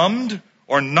numbed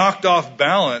or knocked off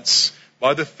balance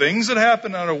by the things that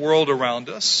happen in our world around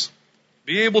us.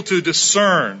 Be able to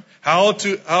discern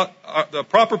the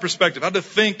proper perspective, how to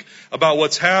think about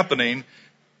what's happening,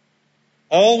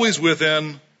 always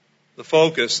within the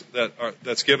focus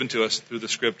that's given to us through the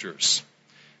Scriptures.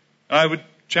 And I would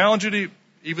challenge you to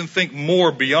even think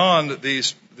more beyond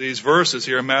these verses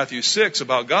here in Matthew 6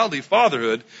 about godly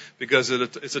fatherhood, because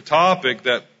it's a topic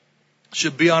that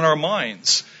should be on our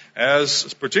minds,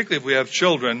 as particularly if we have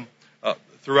children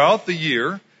throughout the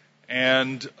year,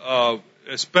 and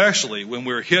especially when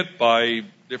we're hit by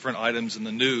different items in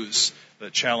the news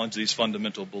that challenge these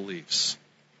fundamental beliefs.